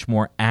a much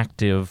more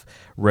active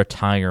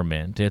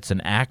retirement. It's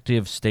an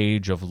active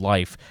stage of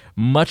life,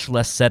 much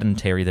less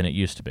sedentary than it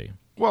used to be.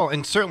 Well,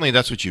 and certainly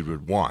that's what you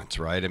would want,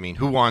 right? I mean,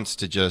 who wants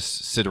to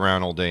just sit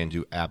around all day and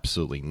do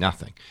absolutely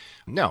nothing?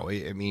 No,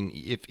 I mean,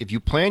 if you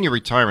plan your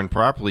retirement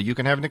properly, you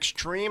can have an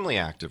extremely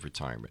active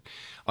retirement.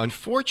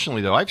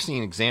 Unfortunately, though, I've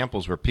seen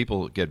examples where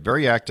people get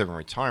very active in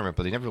retirement,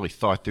 but they never really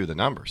thought through the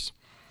numbers.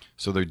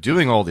 So they're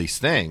doing all these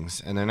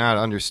things, and they're not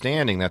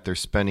understanding that they're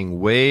spending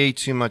way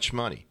too much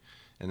money.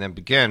 And then,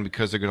 again,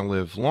 because they're going to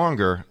live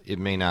longer, it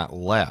may not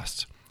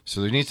last.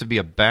 So there needs to be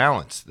a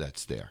balance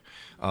that's there.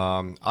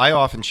 I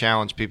often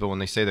challenge people when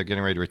they say they're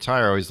getting ready to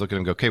retire. I always look at them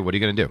and go, okay, what are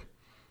you going to do?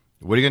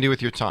 What are you going to do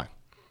with your time?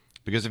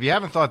 Because if you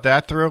haven't thought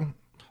that through,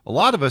 a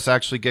lot of us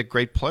actually get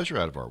great pleasure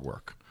out of our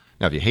work.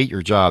 Now, if you hate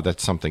your job,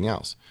 that's something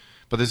else.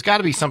 But there's got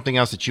to be something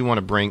else that you want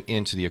to bring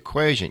into the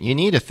equation. You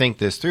need to think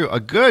this through. A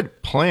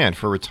good plan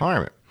for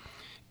retirement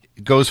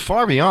goes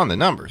far beyond the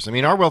numbers. I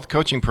mean, our wealth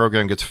coaching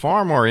program gets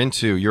far more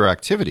into your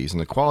activities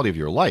and the quality of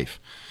your life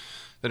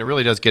than it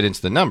really does get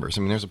into the numbers.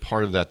 I mean, there's a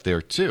part of that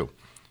there too.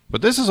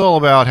 But this is all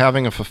about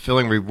having a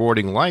fulfilling,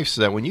 rewarding life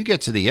so that when you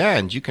get to the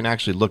end, you can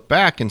actually look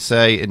back and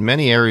say, in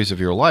many areas of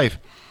your life,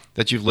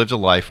 that you've lived a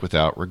life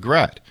without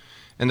regret.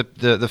 And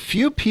the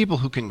few people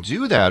who can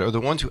do that are the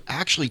ones who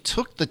actually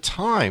took the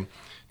time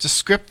to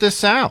script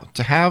this out,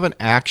 to have an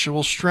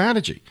actual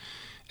strategy.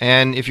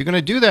 And if you're going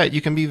to do that,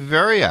 you can be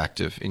very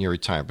active in your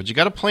retirement. But you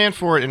got to plan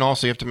for it, and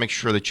also you have to make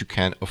sure that you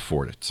can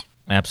afford it.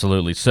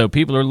 Absolutely. So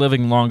people are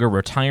living longer.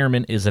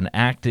 Retirement is an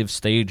active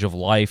stage of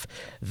life.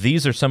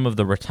 These are some of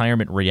the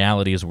retirement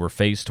realities we're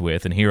faced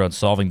with. And here on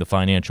Solving the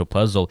Financial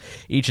Puzzle,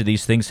 each of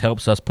these things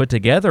helps us put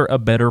together a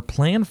better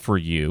plan for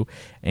you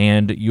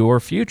and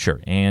your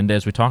future. And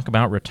as we talk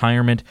about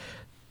retirement,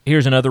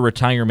 here's another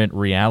retirement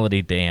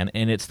reality, Dan,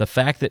 and it's the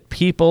fact that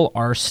people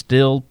are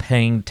still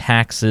paying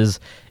taxes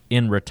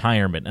in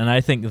retirement. And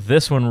I think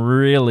this one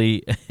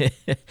really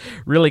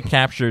really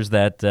captures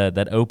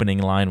that opening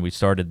line we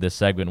started this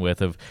segment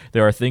with of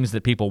there are things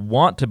that people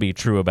want to be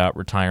true about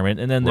retirement,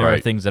 and then there are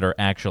things that are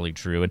actually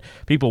true. And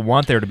people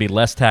want there to be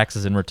less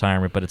taxes in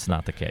retirement, but it's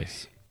not the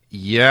case.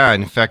 Yeah,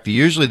 in fact,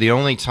 usually the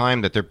only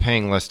time that they're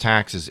paying less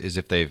taxes is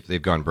if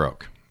they've gone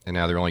broke, and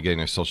now they're only getting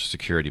their Social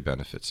Security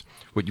benefits.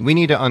 What we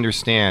need to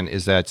understand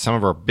is that some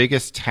of our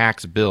biggest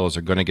tax bills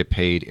are going to get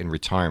paid in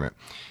retirement.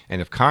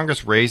 And if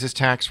Congress raises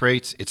tax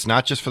rates, it's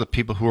not just for the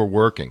people who are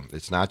working.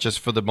 It's not just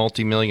for the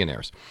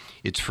multimillionaires.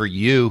 It's for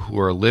you who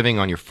are living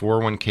on your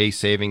 401k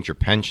savings, your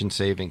pension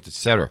savings,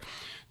 etc.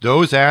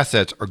 Those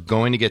assets are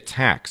going to get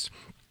taxed.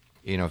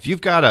 If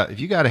you've got a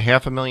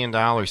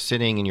 $500,000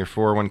 sitting in your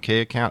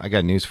 401k account, I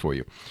got news for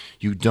you.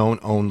 You don't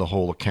own the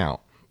whole account.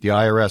 The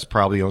IRS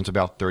probably owns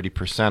about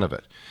 30% of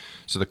it.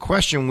 So the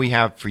question we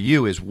have for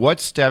you is, what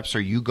steps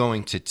are you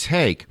going to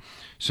take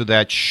so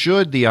that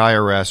should the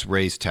IRS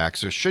raise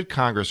taxes, or should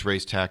Congress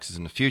raise taxes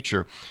in the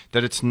future,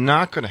 that it's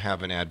not going to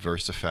have an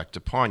adverse effect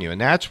upon you? And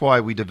that's why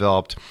we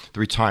developed the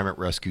Retirement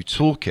Rescue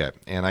Toolkit.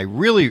 And I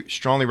really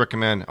strongly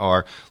recommend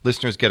our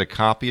listeners get a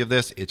copy of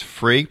this. It's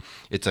free.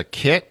 It's a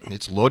kit.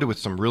 It's loaded with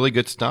some really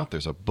good stuff.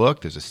 There's a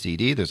book. There's a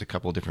CD. There's a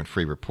couple of different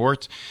free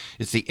reports.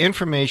 It's the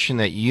information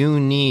that you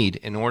need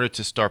in order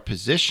to start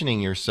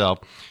positioning yourself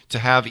to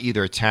have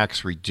either a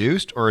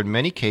tax-reduced or, in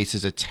many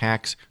cases, a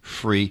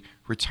tax-free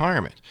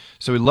retirement.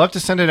 So we'd love to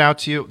send it out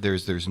to you.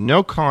 There's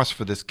no cost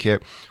for this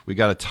kit. We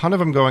got a ton of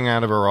them going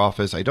out of our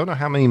office. I don't know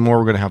how many more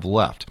we're going to have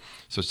left.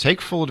 So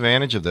take full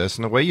advantage of this.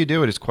 And the way you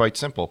do it is quite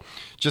simple.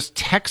 Just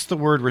text the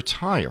word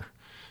retire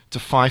to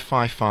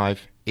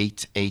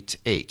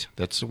 555-888.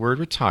 That's the word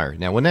retire.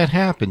 Now, when that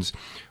happens,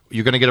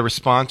 you're going to get a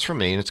response from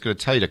me, and it's going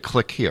to tell you to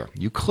click here.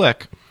 You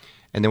click,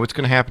 and then what's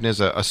going to happen is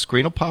a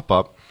screen will pop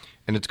up,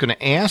 and it's going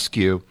to ask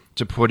you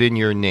to put in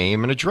your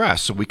name and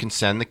address so we can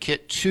send the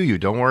kit to you.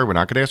 Don't worry, we're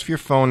not going to ask for your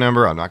phone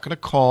number. I'm not going to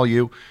call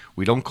you.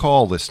 We don't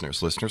call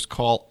listeners. Listeners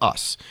call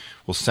us.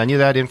 We'll send you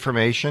that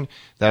information.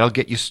 That'll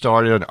get you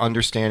started on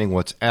understanding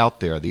what's out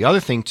there. The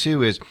other thing,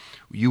 too, is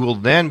you will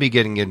then be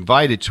getting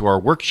invited to our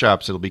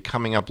workshops that'll be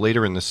coming up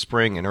later in the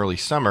spring and early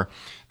summer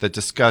that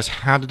discuss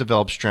how to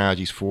develop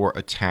strategies for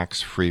a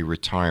tax-free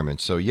retirement.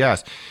 So,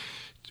 yes,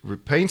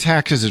 paying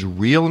taxes is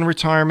real in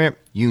retirement.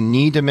 You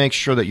need to make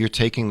sure that you're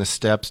taking the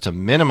steps to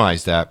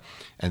minimize that,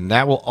 and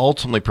that will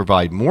ultimately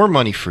provide more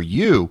money for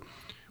you,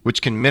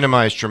 which can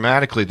minimize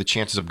dramatically the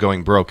chances of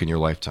going broke in your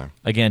lifetime.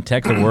 Again,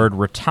 text the word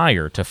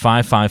RETIRE to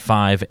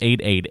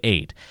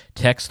 555-888.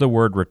 Text the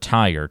word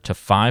RETIRE to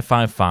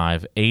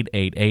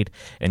 555-888,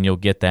 and you'll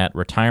get that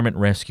Retirement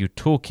Rescue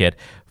Toolkit.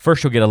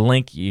 First, you'll get a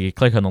link. You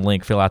click on the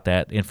link, fill out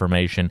that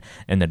information,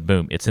 and then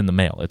boom, it's in the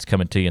mail. It's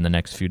coming to you in the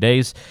next few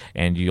days,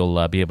 and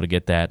you'll be able to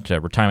get that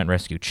Retirement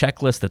Rescue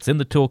Checklist that's in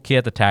the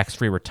toolkit, the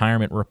Tax-Free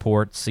Retirement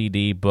Report,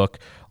 CD, book,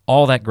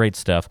 all that great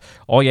stuff.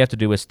 All you have to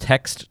do is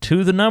text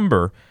to the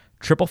number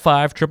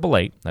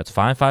 555-888, that's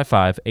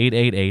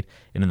 555-888,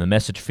 and in the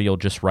message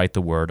field, just write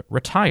the word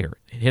RETIRE.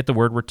 Hit the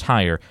word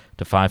RETIRE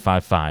to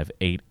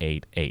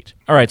 555-888.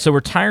 All right, so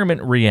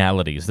retirement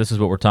realities. This is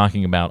what we're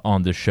talking about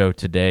on the show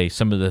today.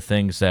 Some of the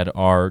things that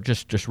are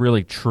just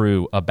really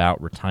true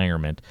about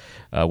retirement.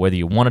 Whether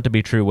you want it to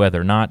be true, whether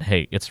or not,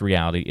 hey, it's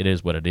reality. It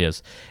is what it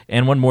is.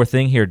 And one more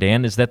thing here,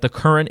 Dan, is that the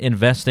current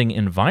investing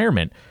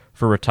environment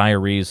for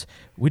retirees,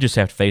 we just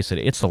have to face it,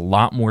 it's a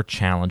lot more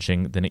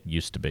challenging than it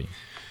used to be.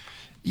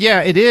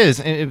 Yeah, it is,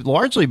 and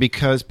largely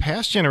because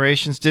past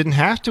generations didn't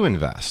have to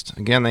invest.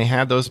 Again, they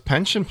had those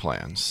pension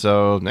plans,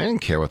 so they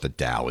didn't care what the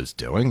Dow was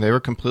doing. They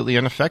were completely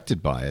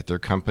unaffected by it. Their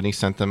company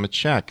sent them a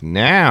check.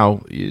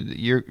 Now,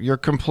 you're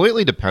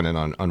completely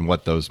dependent on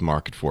what those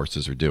market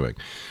forces are doing.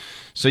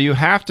 So you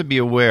have to be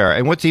aware.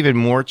 And what's even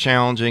more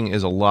challenging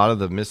is a lot of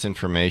the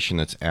misinformation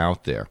that's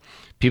out there.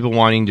 People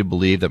wanting to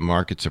believe that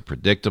markets are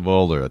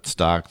predictable or that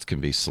stocks can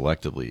be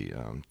selectively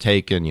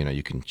taken. You know,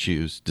 you can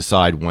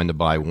decide when to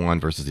buy one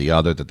versus the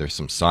other, that there's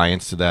some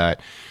science to that.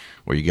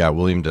 Where you got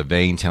William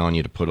Devane telling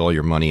you to put all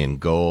your money in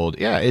gold.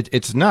 Yeah,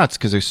 it's nuts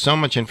because there's so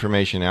much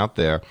information out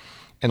there,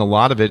 and a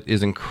lot of it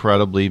is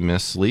incredibly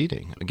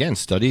misleading. Again,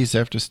 studies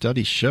after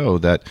studies show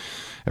that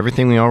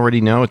everything we already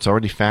know, it's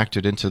already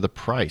factored into the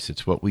price.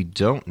 It's what we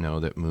don't know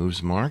that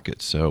moves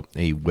markets. So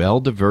a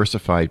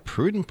well-diversified,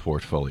 prudent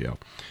portfolio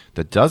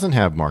that doesn't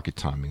have market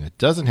timing, that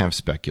doesn't have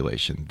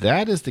speculation,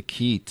 that is the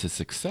key to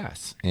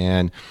success.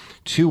 And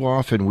too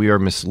often we are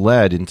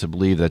misled into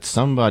believe that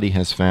somebody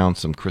has found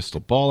some crystal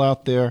ball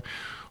out there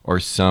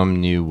or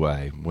some new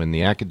way, when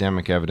the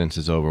academic evidence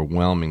is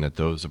overwhelming that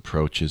those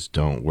approaches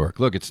don't work.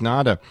 Look, it's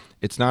not a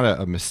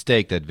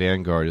mistake that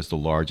Vanguard is the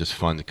largest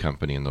fund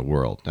company in the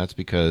world. That's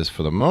because,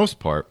 for the most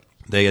part,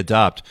 they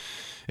adopt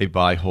a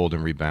buy, hold,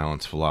 and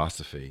rebalance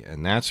philosophy.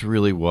 And that's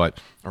really what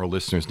our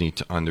listeners need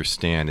to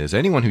understand, is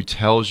anyone who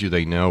tells you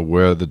they know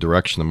where the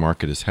direction the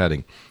market is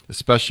heading,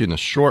 especially in the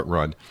short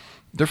run,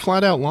 they're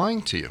flat out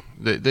lying to you.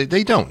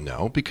 They don't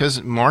know,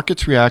 because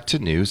markets react to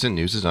news, and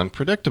news is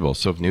unpredictable.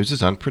 So if news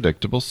is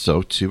unpredictable,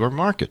 so too are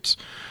markets.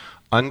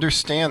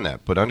 Understand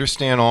that, but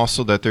understand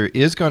also that there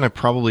is going to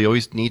probably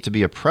always need to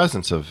be a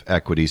presence of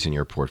equities in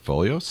your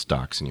portfolio,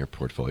 stocks in your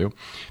portfolio,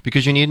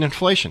 because you need an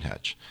inflation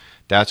hedge.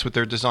 That's what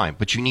they're designed.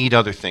 But you need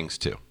other things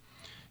too.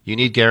 You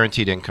need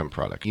guaranteed income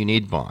product. You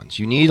need bonds.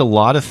 You need a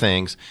lot of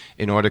things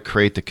in order to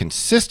create the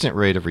consistent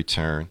rate of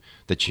return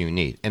that you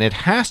need. And it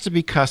has to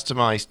be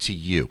customized to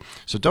you.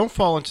 So don't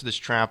fall into this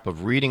trap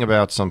of reading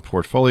about some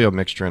portfolio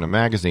mixture in a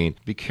magazine.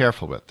 Be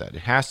careful with that.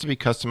 It has to be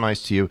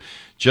customized to you,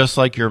 just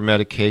like your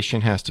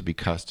medication has to be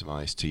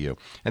customized to you.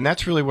 And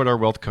that's really what our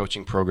wealth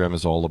coaching program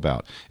is all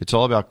about. It's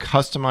all about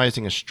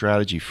customizing a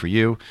strategy for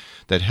you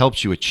that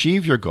helps you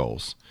achieve your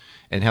goals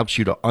and helps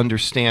you to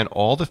understand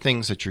all the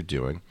things that you're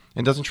doing,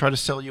 and doesn't try to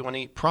sell you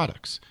any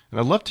products. And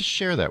I'd love to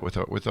share that with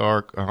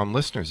our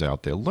listeners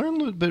out there. Learn a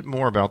little bit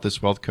more about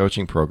this wealth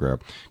coaching program.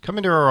 Come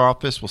into our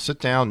office. We'll sit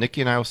down.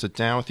 Nikki and I will sit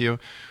down with you.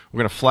 We're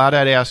going to flat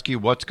out ask you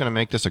what's going to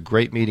make this a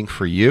great meeting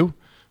for you,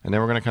 and then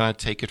we're going to kind of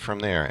take it from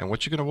there. And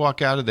what you're going to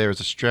walk out of there is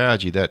a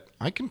strategy that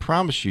I can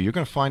promise you're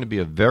going to find to be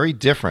a very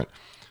different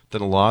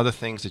than a lot of the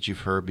things that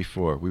you've heard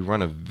before. We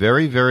run a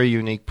very, very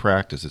unique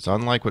practice. It's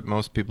unlike what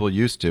most people are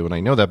used to, and I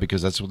know that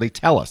because that's what they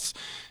tell us,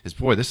 is,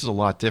 boy, this is a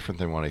lot different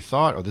than what I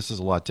thought, or this is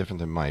a lot different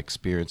than my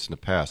experience in the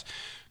past.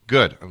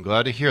 Good. I'm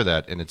glad to hear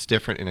that, and it's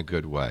different in a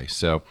good way.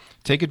 So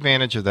take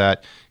advantage of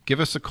that. Give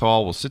us a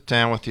call. We'll sit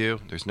down with you.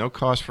 There's no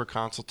cost for a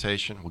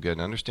consultation. We'll get an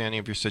understanding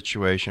of your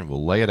situation.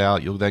 We'll lay it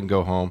out. You'll then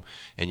go home,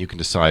 and you can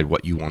decide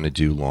what you want to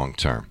do long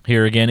term.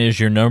 Here again is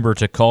your number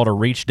to call to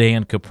reach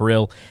Dan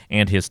Cuprill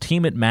and his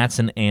team at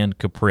Matson and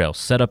Cuprill.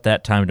 Set up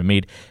that time to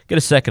meet. Get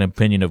a second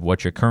opinion of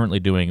what you're currently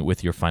doing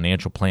with your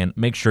financial plan.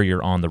 Make sure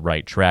you're on the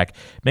right track.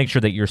 Make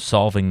sure that you're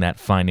solving that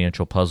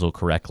financial puzzle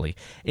correctly.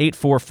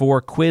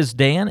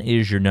 844-QUIZ-DAN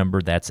is your number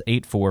number. That's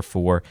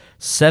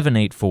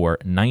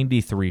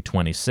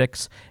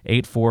 844-784-9326,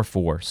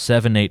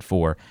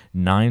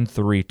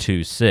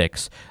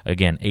 844-784-9326.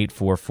 Again,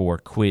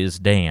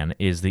 844-QUIZ-DAN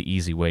is the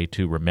easy way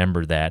to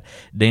remember that.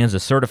 Dan's a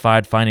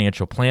certified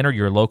financial planner,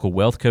 your local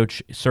wealth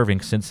coach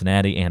serving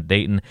Cincinnati and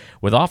Dayton,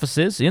 with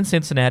offices in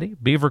Cincinnati,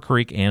 Beaver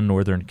Creek, and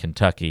Northern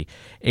Kentucky.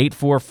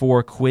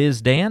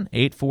 844-QUIZ-DAN,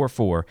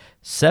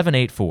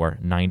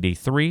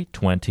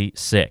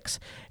 844-784-9326.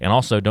 And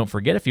also, don't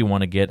forget, if you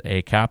want to get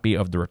a copy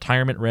of the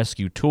Retirement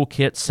Rescue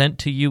Toolkit sent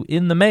to you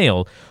in the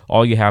mail,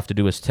 all you have to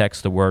do is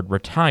text the word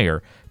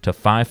RETIRE to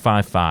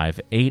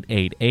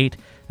 555-888.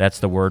 That's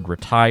the word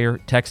RETIRE.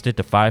 Text it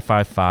to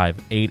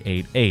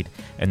 555-888,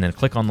 and then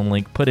click on the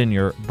link, put in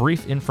your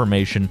brief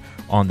information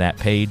on that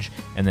page,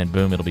 and then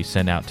boom, it'll be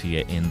sent out to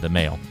you in the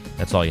mail.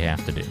 That's all you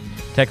have to do.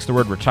 Text the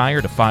word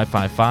RETIRE to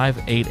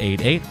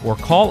 555-888 or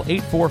call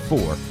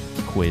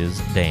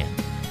 844-QUIZ-DAN.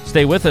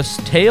 Stay with us.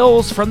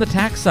 Tales from the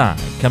Tax Side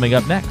coming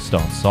up next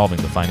on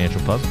Solving the Financial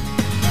Puzzle.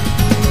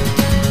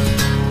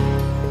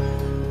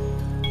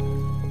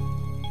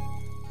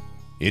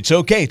 It's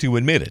okay to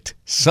admit it.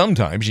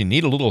 Sometimes you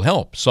need a little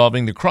help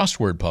solving the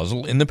crossword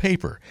puzzle in the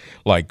paper,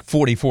 like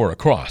 44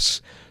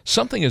 across.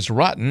 Something is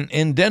rotten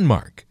in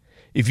Denmark.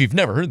 If you've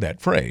never heard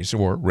that phrase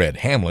or read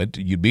Hamlet,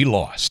 you'd be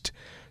lost.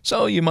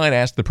 So you might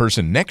ask the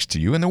person next to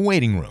you in the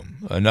waiting room,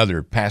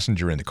 another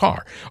passenger in the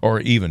car,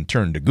 or even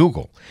turn to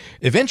Google.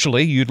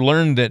 Eventually, you'd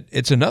learn that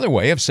it's another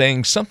way of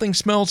saying something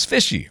smells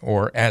fishy,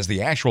 or as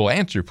the actual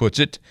answer puts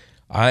it,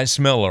 I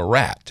smell a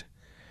rat.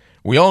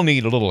 We all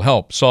need a little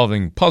help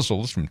solving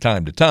puzzles from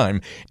time to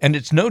time, and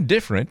it's no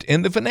different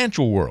in the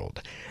financial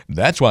world.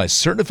 That's why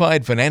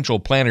certified financial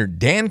planner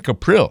Dan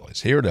Caprill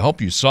is here to help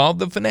you solve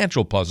the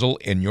financial puzzle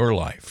in your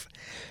life.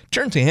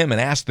 Turn to him and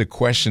ask the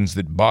questions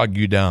that bog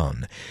you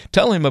down.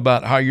 Tell him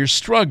about how you're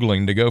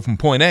struggling to go from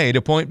point A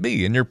to point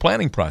B in your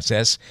planning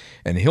process,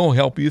 and he'll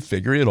help you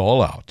figure it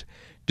all out.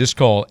 Just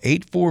call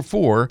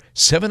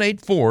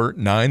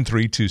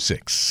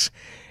 844-784-9326.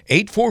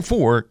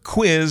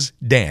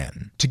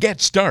 844-QUIZ-DAN to get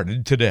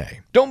started today.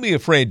 Don't be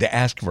afraid to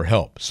ask for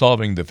help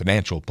solving the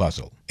financial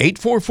puzzle.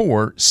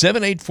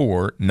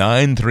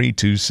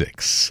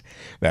 844-784-9326.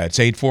 That's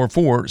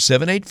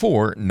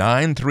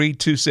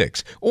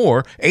 844-784-9326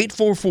 or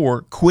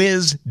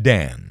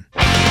 844-QUIZ-DAN.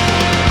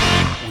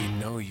 We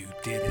know you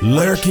did it.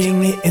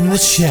 Lurking in the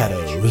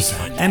shadows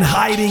and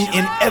hiding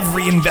in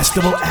every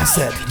investable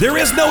asset, there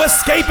is no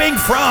escaping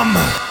from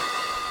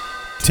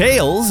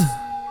Tales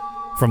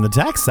from the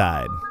Tax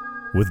Side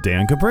with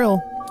Dan Caprill.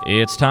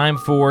 It's time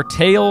for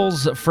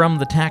Tales from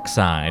the Tax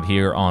Side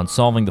here on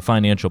Solving the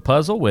Financial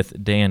Puzzle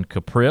with Dan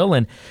Caprill.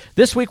 And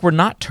this week we're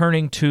not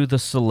turning to the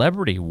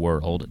celebrity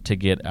world to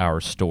get our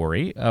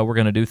story. We're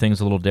going to do things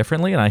a little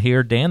differently. And I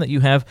hear, Dan, that you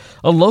have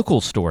a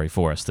local story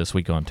for us this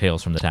week on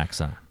Tales from the Tax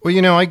Side. Well,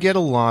 you know, I get a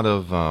lot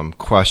of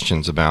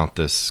questions about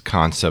this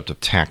concept of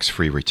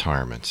tax-free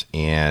retirement,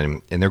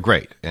 and they're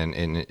great.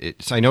 And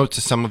I know to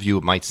some of you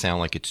it might sound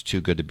like it's too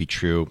good to be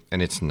true,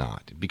 and it's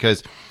not.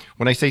 Because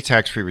when I say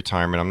tax-free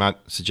retirement, I'm not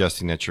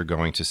suggesting that you're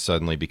going to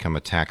suddenly become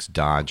a tax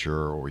dodger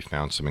or we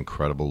found some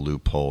incredible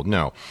loophole.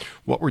 No.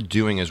 What we're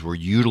doing is we're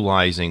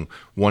utilizing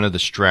one of the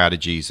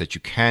strategies that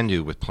you can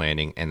do with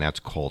planning, and that's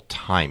called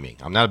timing.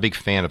 I'm not a big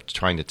fan of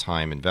trying to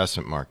time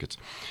investment markets,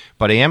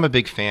 but I am a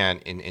big fan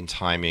in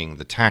timing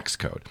the tax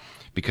code,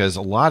 because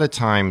a lot of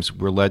times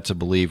we're led to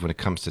believe when it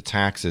comes to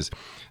taxes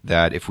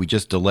that if we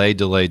just delay,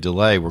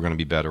 we're going to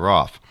be better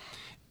off.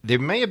 There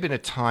may have been a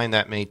time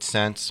that made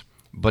sense,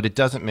 but it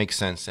doesn't make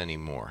sense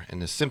anymore.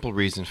 And the simple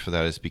reason for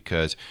that is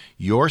because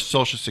your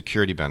Social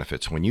Security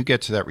benefits, when you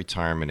get to that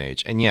retirement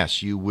age, and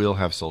yes, you will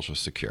have Social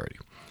Security,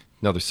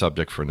 another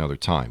subject for another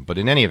time. But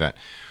in any event,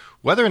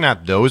 whether or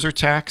not those are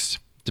taxed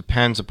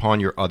depends upon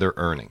your other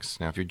earnings.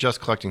 Now, if you're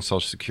just collecting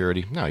Social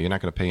Security, no, you're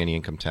not going to pay any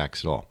income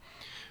tax at all.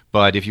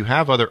 But if you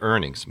have other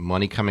earnings,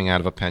 money coming out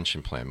of a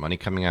pension plan, money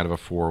coming out of a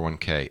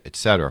 401k,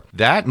 etc.,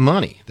 that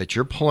money that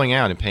you're pulling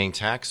out and paying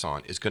tax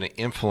on is going to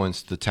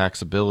influence the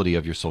taxability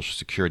of your Social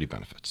Security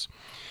benefits.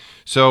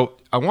 So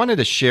I wanted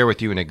to share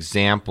with you an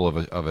example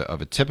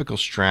of a typical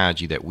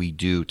strategy that we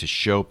do to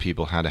show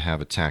people how to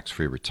have a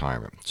tax-free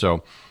retirement.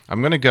 So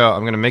I'm going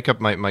to make up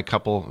my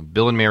couple,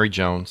 Bill and Mary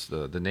Jones.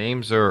 The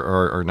names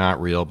are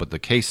not real, but the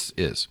case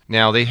is.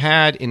 Now, they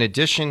had, in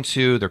addition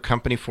to their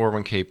company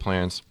 401k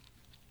plans,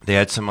 they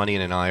had some money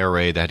in an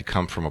IRA that had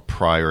come from a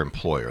prior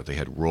employer. They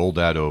had rolled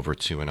that over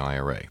to an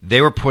IRA.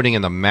 They were putting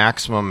in the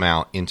maximum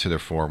amount into their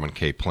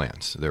 401k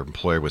plans. Their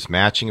employer was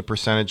matching a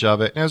percentage of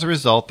it, and as a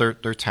result, their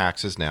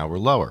taxes now were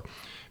lower.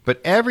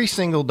 But every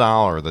single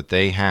dollar that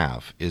they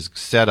have is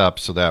set up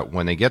so that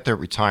when they get their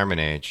retirement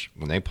age,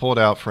 when they pull it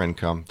out for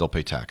income, they'll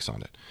pay tax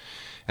on it.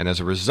 And as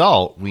a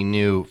result, we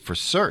knew for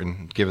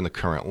certain, given the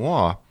current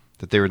law,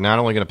 that they were not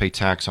only going to pay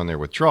tax on their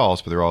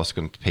withdrawals, but they're also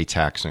going to pay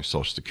tax on their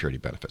Social Security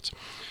benefits.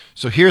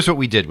 So here's what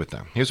we did with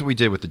them. Here's what we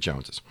did with the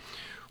Joneses.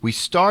 We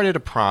started a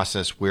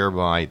process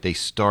whereby they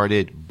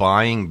started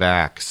buying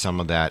back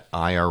some of that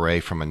IRA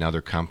from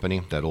another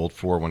company, that old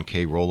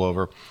 401k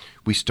rollover.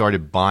 we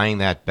started buying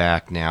that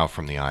back now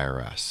from the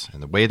IRS.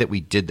 And the way that we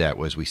did that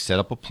was we set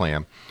up a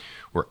plan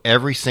where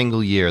every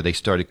single year they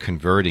started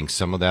converting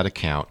some of that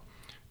account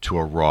to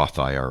a Roth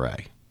IRA.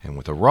 And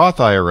with a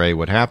Roth IRA,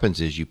 what happens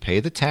is you pay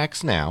the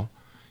tax now.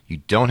 You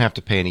don't have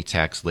to pay any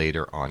tax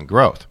later on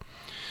growth.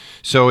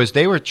 So as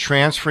they were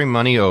transferring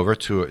money over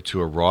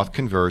to a Roth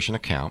conversion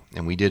account,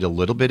 and we did a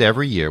little bit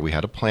every year, we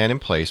had a plan in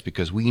place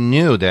because we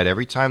knew that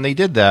every time they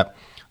did that,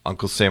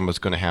 Uncle Sam was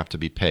going to have to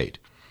be paid.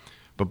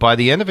 But by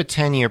the end of a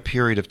 10-year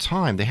period of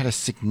time, they had a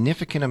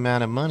significant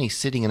amount of money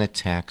sitting in a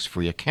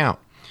tax-free account.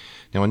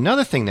 Now,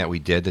 another thing that we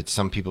did that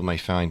some people may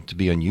find to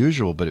be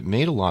unusual, but it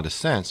made a lot of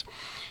sense,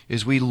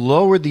 is we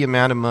lowered the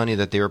amount of money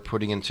that they were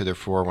putting into their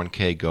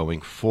 401k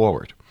going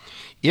forward.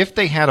 If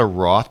they had a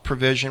Roth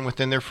provision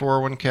within their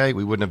 401k,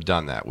 we wouldn't have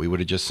done that. We would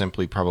have just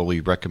simply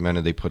probably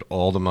recommended they put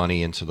all the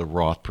money into the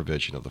Roth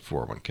provision of the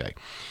 401k.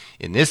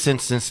 In this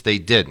instance, they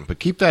didn't. But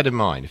keep that in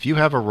mind. If you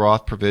have a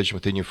Roth provision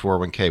within your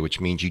 401k, which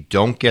means you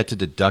don't get to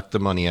deduct the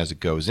money as it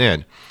goes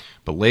in,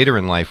 but later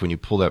in life, when you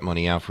pull that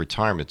money out for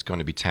retirement, it's going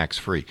to be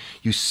tax-free.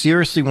 You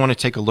seriously want to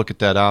take a look at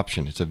that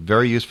option. It's a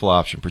very useful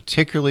option,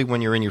 particularly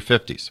when you're in your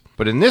 50s.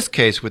 But in this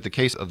case, with the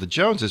case of the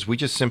Joneses, we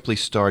just simply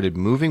started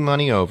moving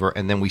money over,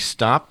 and then we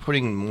stopped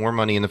putting more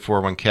money in the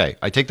 401k.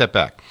 I take that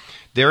back.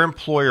 Their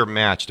employer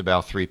matched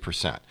about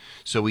 3%.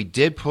 So we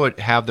did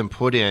have them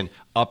put in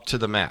up to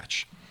the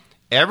match.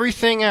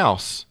 Everything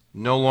else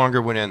no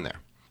longer went in there.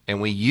 And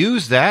we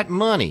used that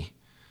money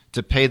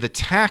to pay the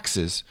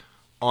taxes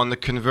on the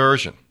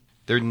conversion.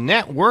 Their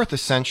net worth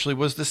essentially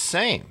was the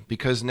same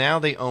because now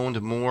they owned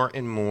more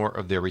and more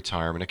of their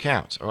retirement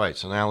accounts. All right,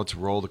 so now let's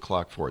roll the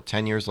clock forward.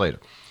 10 years later,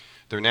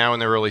 they're now in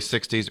their early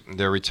 60s.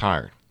 They're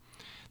retired.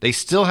 They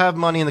still have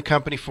money in the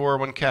company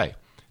 401k.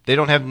 They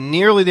don't have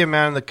nearly the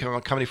amount in the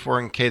company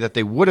 401k that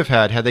they would have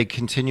had they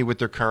continued with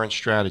their current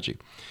strategy.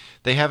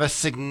 They have a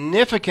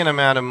significant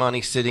amount of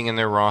money sitting in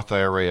their Roth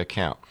IRA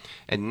account.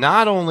 And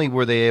not only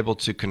were they able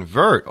to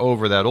convert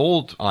over that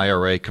old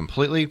IRA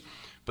completely,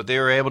 but they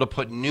were able to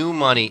put new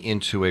money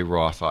into a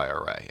Roth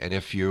IRA. And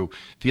if you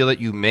feel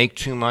that you make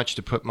too much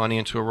to put money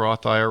into a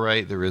Roth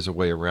IRA, there is a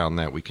way around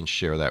that. We can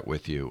share that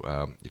with you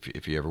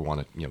if you ever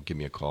want to give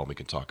me a call and we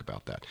can talk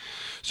about that.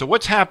 So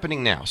what's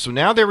happening now? So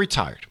now they're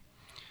retired.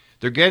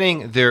 They're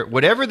getting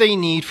whatever they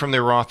need from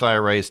their Roth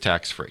IRA is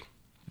tax-free.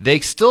 They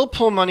still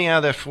pull money out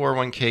of that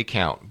 401k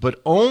account, but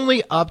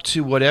only up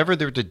to whatever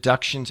their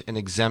deductions and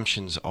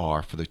exemptions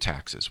are for their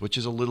taxes, which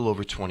is a little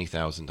over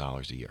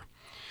 $20,000 a year.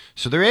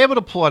 So they're able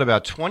to pull out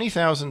about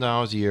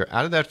 $20,000 a year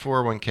out of that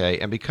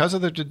 401k, and because of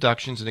their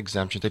deductions and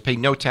exemptions, they pay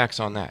no tax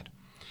on that.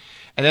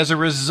 And as a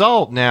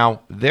result,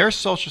 now, their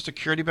Social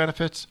Security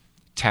benefits,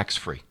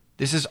 tax-free.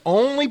 This is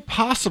only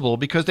possible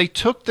because they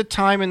took the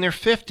time in their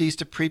 50s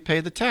to prepay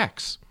the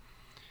tax.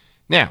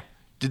 Now,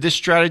 did this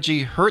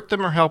strategy hurt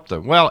them or help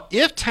them? Well,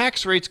 if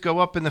tax rates go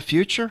up in the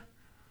future,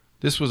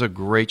 this was a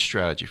great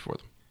strategy for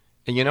them.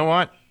 And you know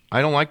what?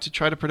 I don't like to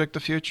try to predict the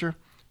future.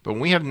 But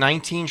when we have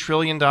 $19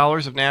 trillion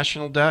of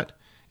national debt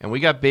and we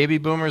got baby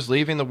boomers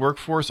leaving the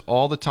workforce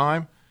all the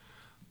time,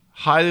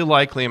 highly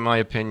likely, in my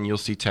opinion, you'll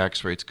see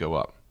tax rates go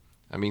up.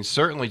 I mean,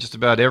 certainly just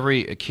about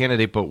every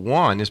candidate but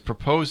one is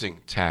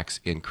proposing tax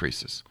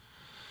increases.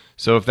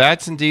 So if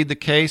that's indeed the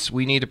case,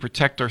 we need to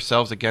protect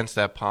ourselves against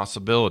that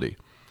possibility.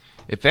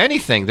 If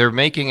anything, they're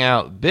making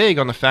out big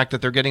on the fact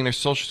that they're getting their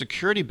Social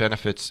Security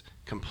benefits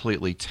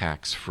completely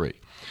tax-free.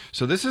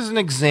 So this is an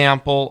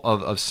example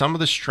of some of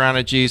the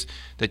strategies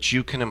that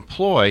you can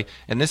employ,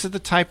 and this is the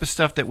type of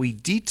stuff that we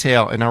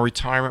detail in our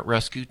Retirement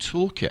Rescue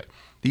Toolkit.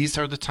 These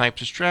are the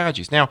types of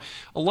strategies. Now,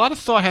 a lot of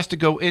thought has to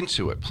go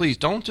into it. Please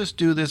don't just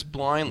do this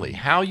blindly.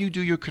 How you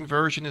do your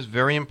conversion is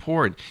very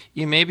important.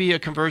 Maybe a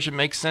conversion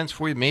makes sense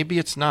for you, maybe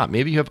it's not.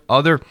 Maybe you have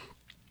other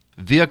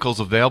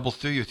vehicles available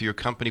through your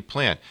company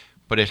plan,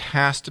 but it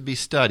has to be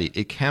studied.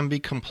 It can be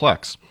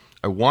complex.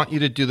 I want you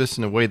to do this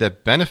in a way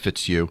that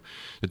benefits you.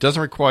 It doesn't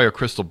require a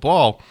crystal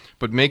ball,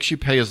 but makes you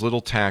pay as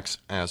little tax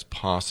as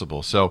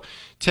possible. So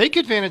take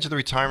advantage of the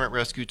Retirement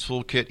Rescue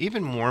Toolkit.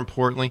 Even more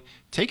importantly,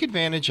 take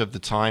advantage of the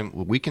time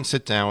where we can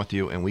sit down with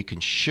you and we can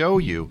show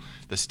you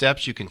the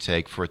steps you can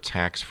take for a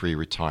tax-free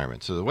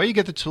retirement. So the way you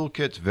get the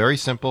toolkit is very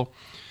simple.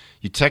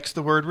 You text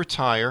the word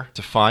retire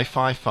to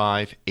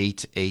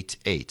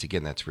 555-888.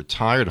 Again, that's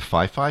retire to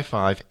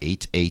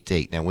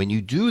 555-888. Now, when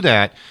you do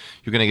that,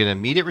 you're going to get an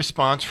immediate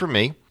response from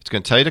me. It's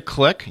going to tell you to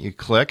click. You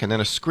click, and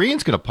then a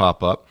screen's going to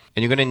pop up,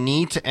 and you're going to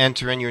need to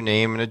enter in your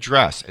name and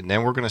address. And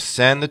then we're going to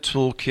send the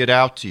toolkit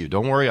out to you.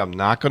 Don't worry, I'm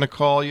not going to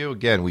call you.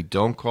 Again, we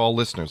don't call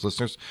listeners.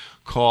 Listeners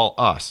call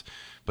us.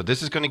 But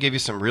this is going to give you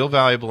some real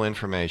valuable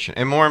information.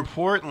 And more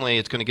importantly,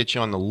 it's going to get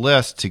you on the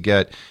list to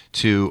get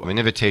to an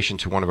invitation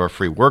to one of our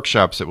free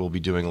workshops that we'll be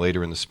doing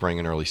later in the spring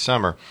and early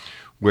summer,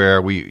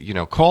 where we,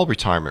 call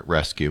Retirement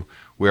Rescue,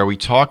 where we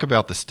talk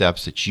about the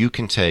steps that you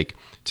can take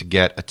to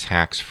get a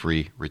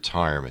tax-free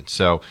retirement.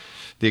 So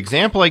the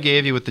example I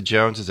gave you with the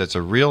Joneses, that's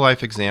a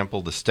real-life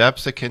example. The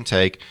steps it can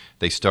take,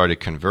 they started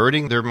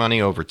converting their money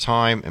over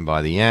time, and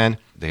by the end,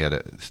 they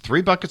had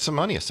 3 buckets of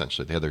money,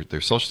 essentially. They had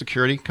their Social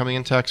Security coming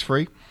in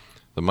tax-free,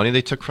 The money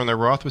they took from their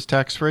Roth was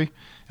tax-free.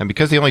 And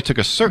because they only took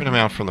a certain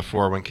amount from the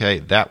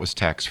 401k, that was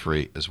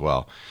tax-free as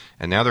well.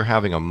 And now they're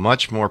having a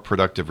much more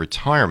productive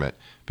retirement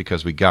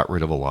because we got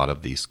rid of a lot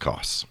of these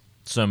costs.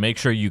 So make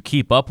sure you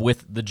keep up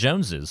with the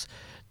Joneses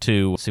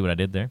to see what I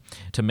did there,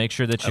 to make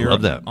sure that you're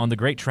on the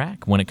great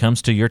track when it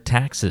comes to your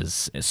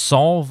taxes.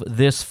 Solve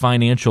this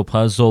financial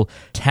puzzle.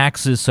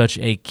 Tax is such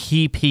a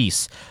key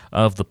piece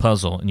of the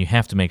puzzle, and you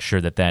have to make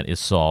sure that that is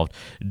solved.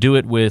 Do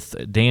it with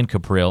Dan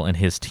Caprill and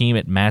his team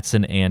at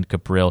Mattson and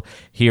Caprill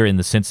here in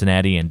the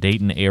Cincinnati and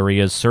Dayton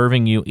areas,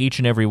 serving you each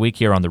and every week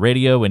here on the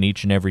radio and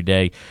each and every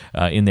day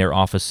in their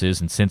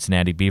offices in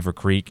Cincinnati, Beaver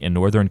Creek, and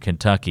Northern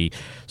Kentucky.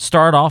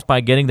 Start off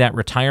by getting that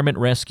Retirement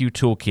Rescue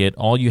Toolkit.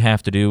 All you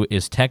have to do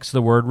is text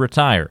the word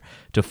RETIRE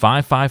to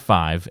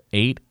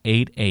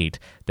 555-888.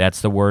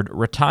 That's the word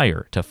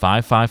RETIRE to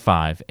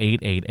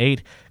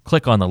 555-888.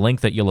 Click on the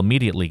link that you'll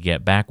immediately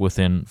get back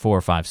within 4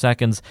 or 5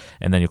 seconds,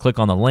 and then you click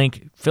on the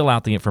link, fill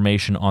out the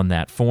information on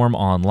that form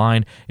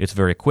online. It's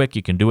very quick.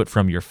 You can do it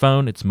from your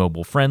phone. It's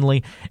mobile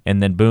friendly,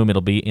 and then boom,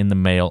 it'll be in the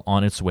mail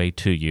on its way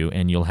to you,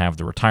 and you'll have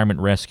the Retirement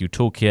Rescue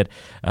Toolkit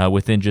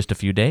within just a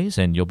few days,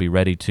 and you'll be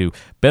ready to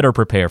better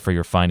prepare for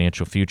your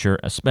financial future,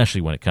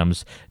 especially when it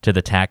comes to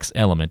the tax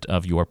element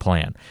of your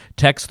plan.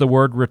 Text the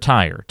word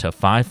RETIRE to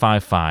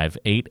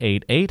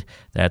 555-888.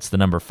 That's the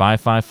number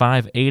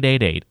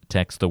 555-888.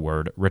 Text the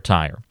word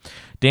RETIRE.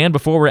 Dan,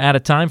 before we're out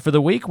of time for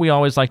the week, we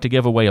always like to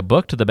give away a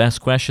book to the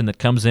best question that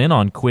comes in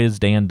on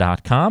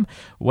quizdan.com.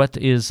 What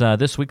is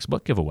this week's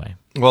book giveaway?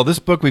 Well, this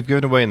book we've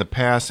given away in the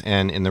past,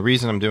 and the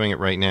reason I'm doing it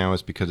right now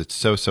is because it's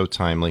so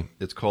timely.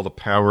 It's called The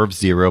Power of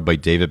Zero by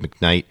David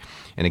McKnight.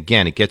 And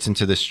again, it gets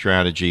into this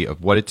strategy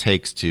of what it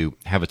takes to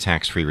have a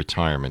tax-free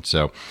retirement.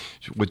 So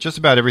with just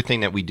about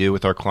everything that we do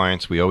with our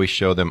clients, we always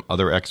show them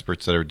other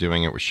experts that are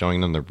doing it. We're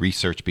showing them the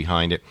research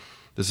behind it.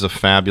 This is a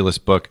fabulous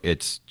book.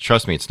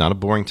 Trust me, it's not a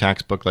boring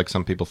tax book like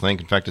some people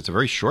think. In fact, it's a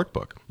very short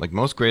book. Like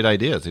most great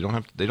ideas,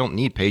 they don't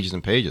need pages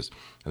and pages.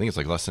 I think it's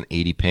like less than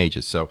 80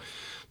 pages. So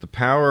The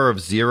Power of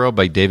Zero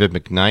by David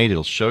McKnight.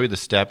 It'll show you the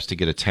steps to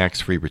get a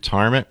tax-free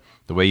retirement.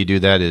 The way you do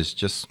that is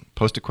just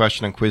post a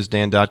question on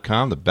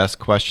quizdan.com. The best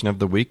question of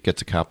the week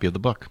gets a copy of the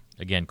book.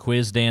 Again,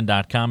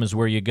 quizdan.com is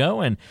where you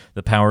go, and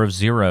The Power of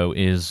Zero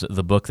is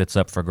the book that's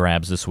up for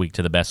grabs this week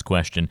to the best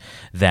question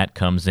that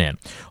comes in.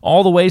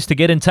 All the ways to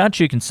get in touch,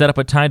 you can set up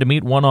a time to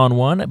meet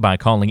one-on-one by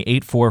calling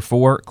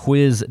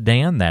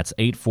 844-QUIZ-DAN. That's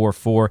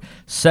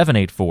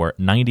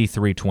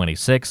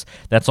 844-784-9326.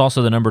 That's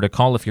also the number to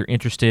call if you're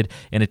interested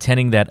in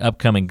attending that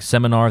upcoming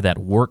seminar, that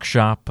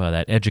workshop,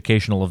 that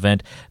educational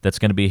event that's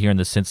going to be here in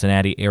the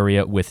Cincinnati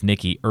area with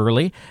Nikki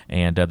Early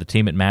and the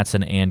team at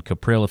Mattson and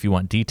Caprill. If you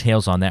want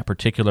details on that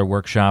particular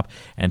workshop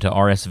and to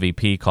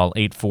RSVP, call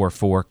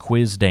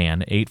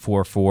 844-QUIZ-DAN,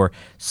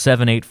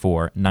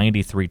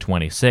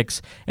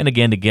 844-784-9326. And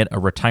again, to get a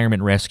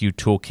Retirement Rescue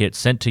Toolkit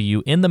sent to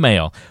you in the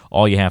mail,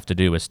 all you have to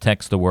do is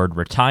text the word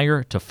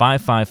RETIRE to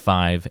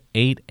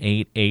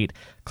 555-888.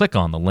 Click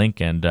on the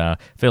link and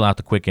fill out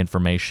the quick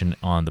information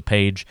on the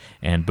page,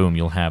 and boom,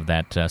 you'll have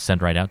that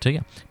sent right out to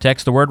you.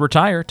 Text the word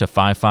RETIRE to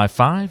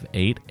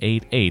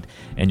 555-888,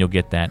 and you'll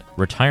get that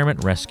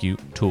Retirement Rescue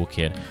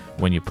Toolkit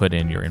when you put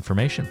in your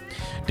information.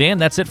 Dan,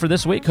 that's it for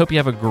this week. Hope you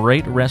have a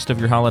great rest of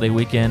your holiday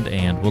weekend,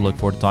 and we'll look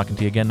forward to talking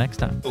to you again next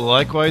time.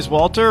 Likewise,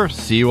 Walter.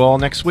 See you all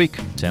next week.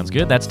 Sounds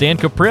good. That's Dan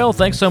Caprill.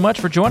 Thanks so much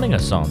for joining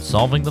us on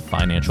Solving the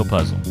Financial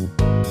Puzzle.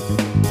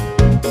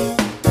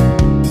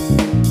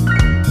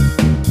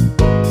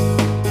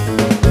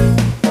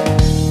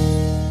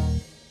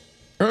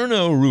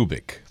 Erno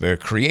Rubik, the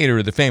creator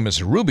of the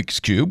famous Rubik's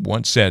Cube,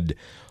 once said,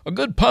 "A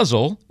good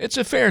puzzle, it's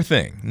a fair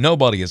thing.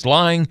 Nobody is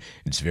lying,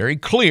 it's very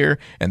clear,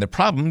 and the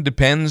problem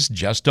depends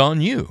just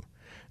on you."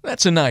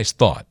 That's a nice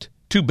thought.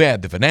 Too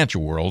bad the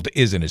financial world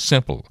isn't as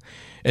simple.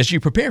 As you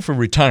prepare for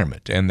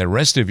retirement and the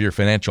rest of your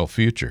financial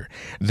future,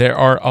 there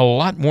are a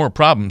lot more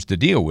problems to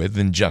deal with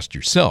than just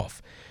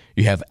yourself.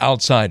 You have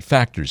outside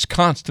factors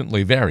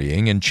constantly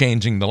varying and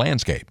changing the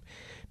landscape.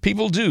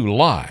 People do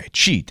lie,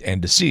 cheat,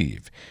 and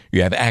deceive.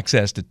 You have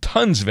access to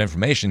tons of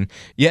information,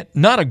 yet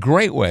not a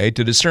great way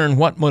to discern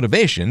what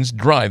motivations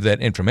drive that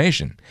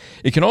information.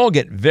 It can all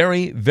get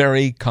very,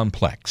 very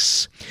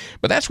complex.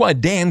 But that's why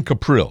Dan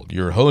Caprill,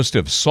 your host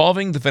of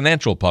Solving the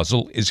Financial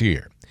Puzzle, is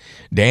here.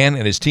 Dan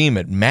and his team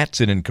at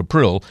Mattson and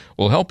Caprill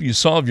will help you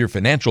solve your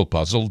financial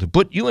puzzle to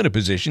put you in a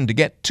position to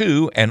get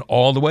to and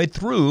all the way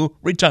through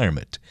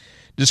retirement.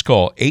 Just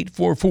call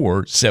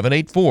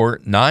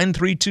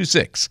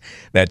 844-784-9326.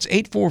 That's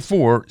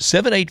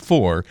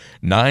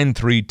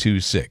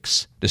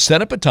 844-784-9326 to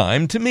set up a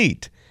time to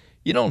meet.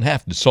 You don't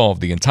have to solve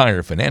the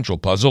entire financial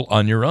puzzle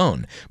on your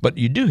own, but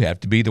you do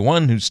have to be the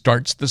one who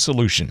starts the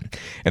solution.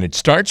 And it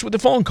starts with a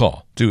phone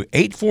call to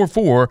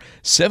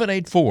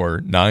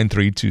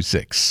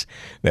 844-784-9326.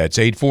 That's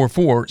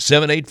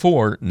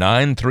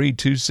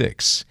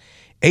 844-784-9326.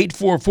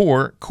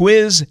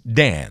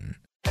 844-QUIZ-DAN.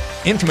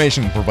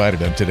 Information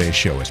provided on today's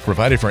show is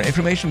provided for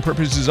information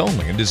purposes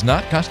only and does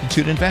not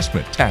constitute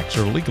investment, tax,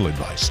 or legal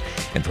advice.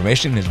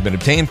 Information has been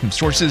obtained from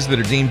sources that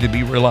are deemed to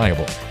be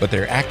reliable, but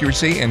their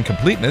accuracy and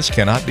completeness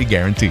cannot be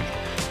guaranteed.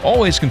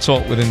 Always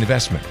consult with an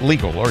investment,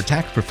 legal, or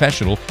tax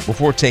professional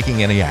before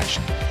taking any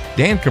action.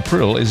 Dan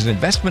Caprill is an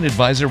investment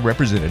advisor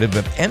representative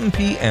of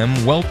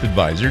MPM Wealth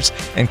Advisors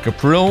and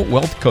Caprill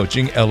Wealth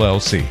Coaching,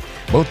 LLC.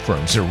 Both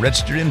firms are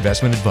registered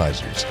investment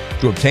advisors.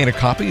 To obtain a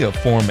copy of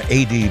Form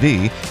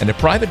ADV and a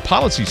private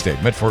policy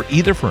statement for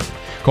either firm,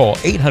 call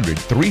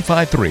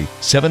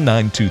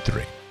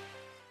 800-353-7923.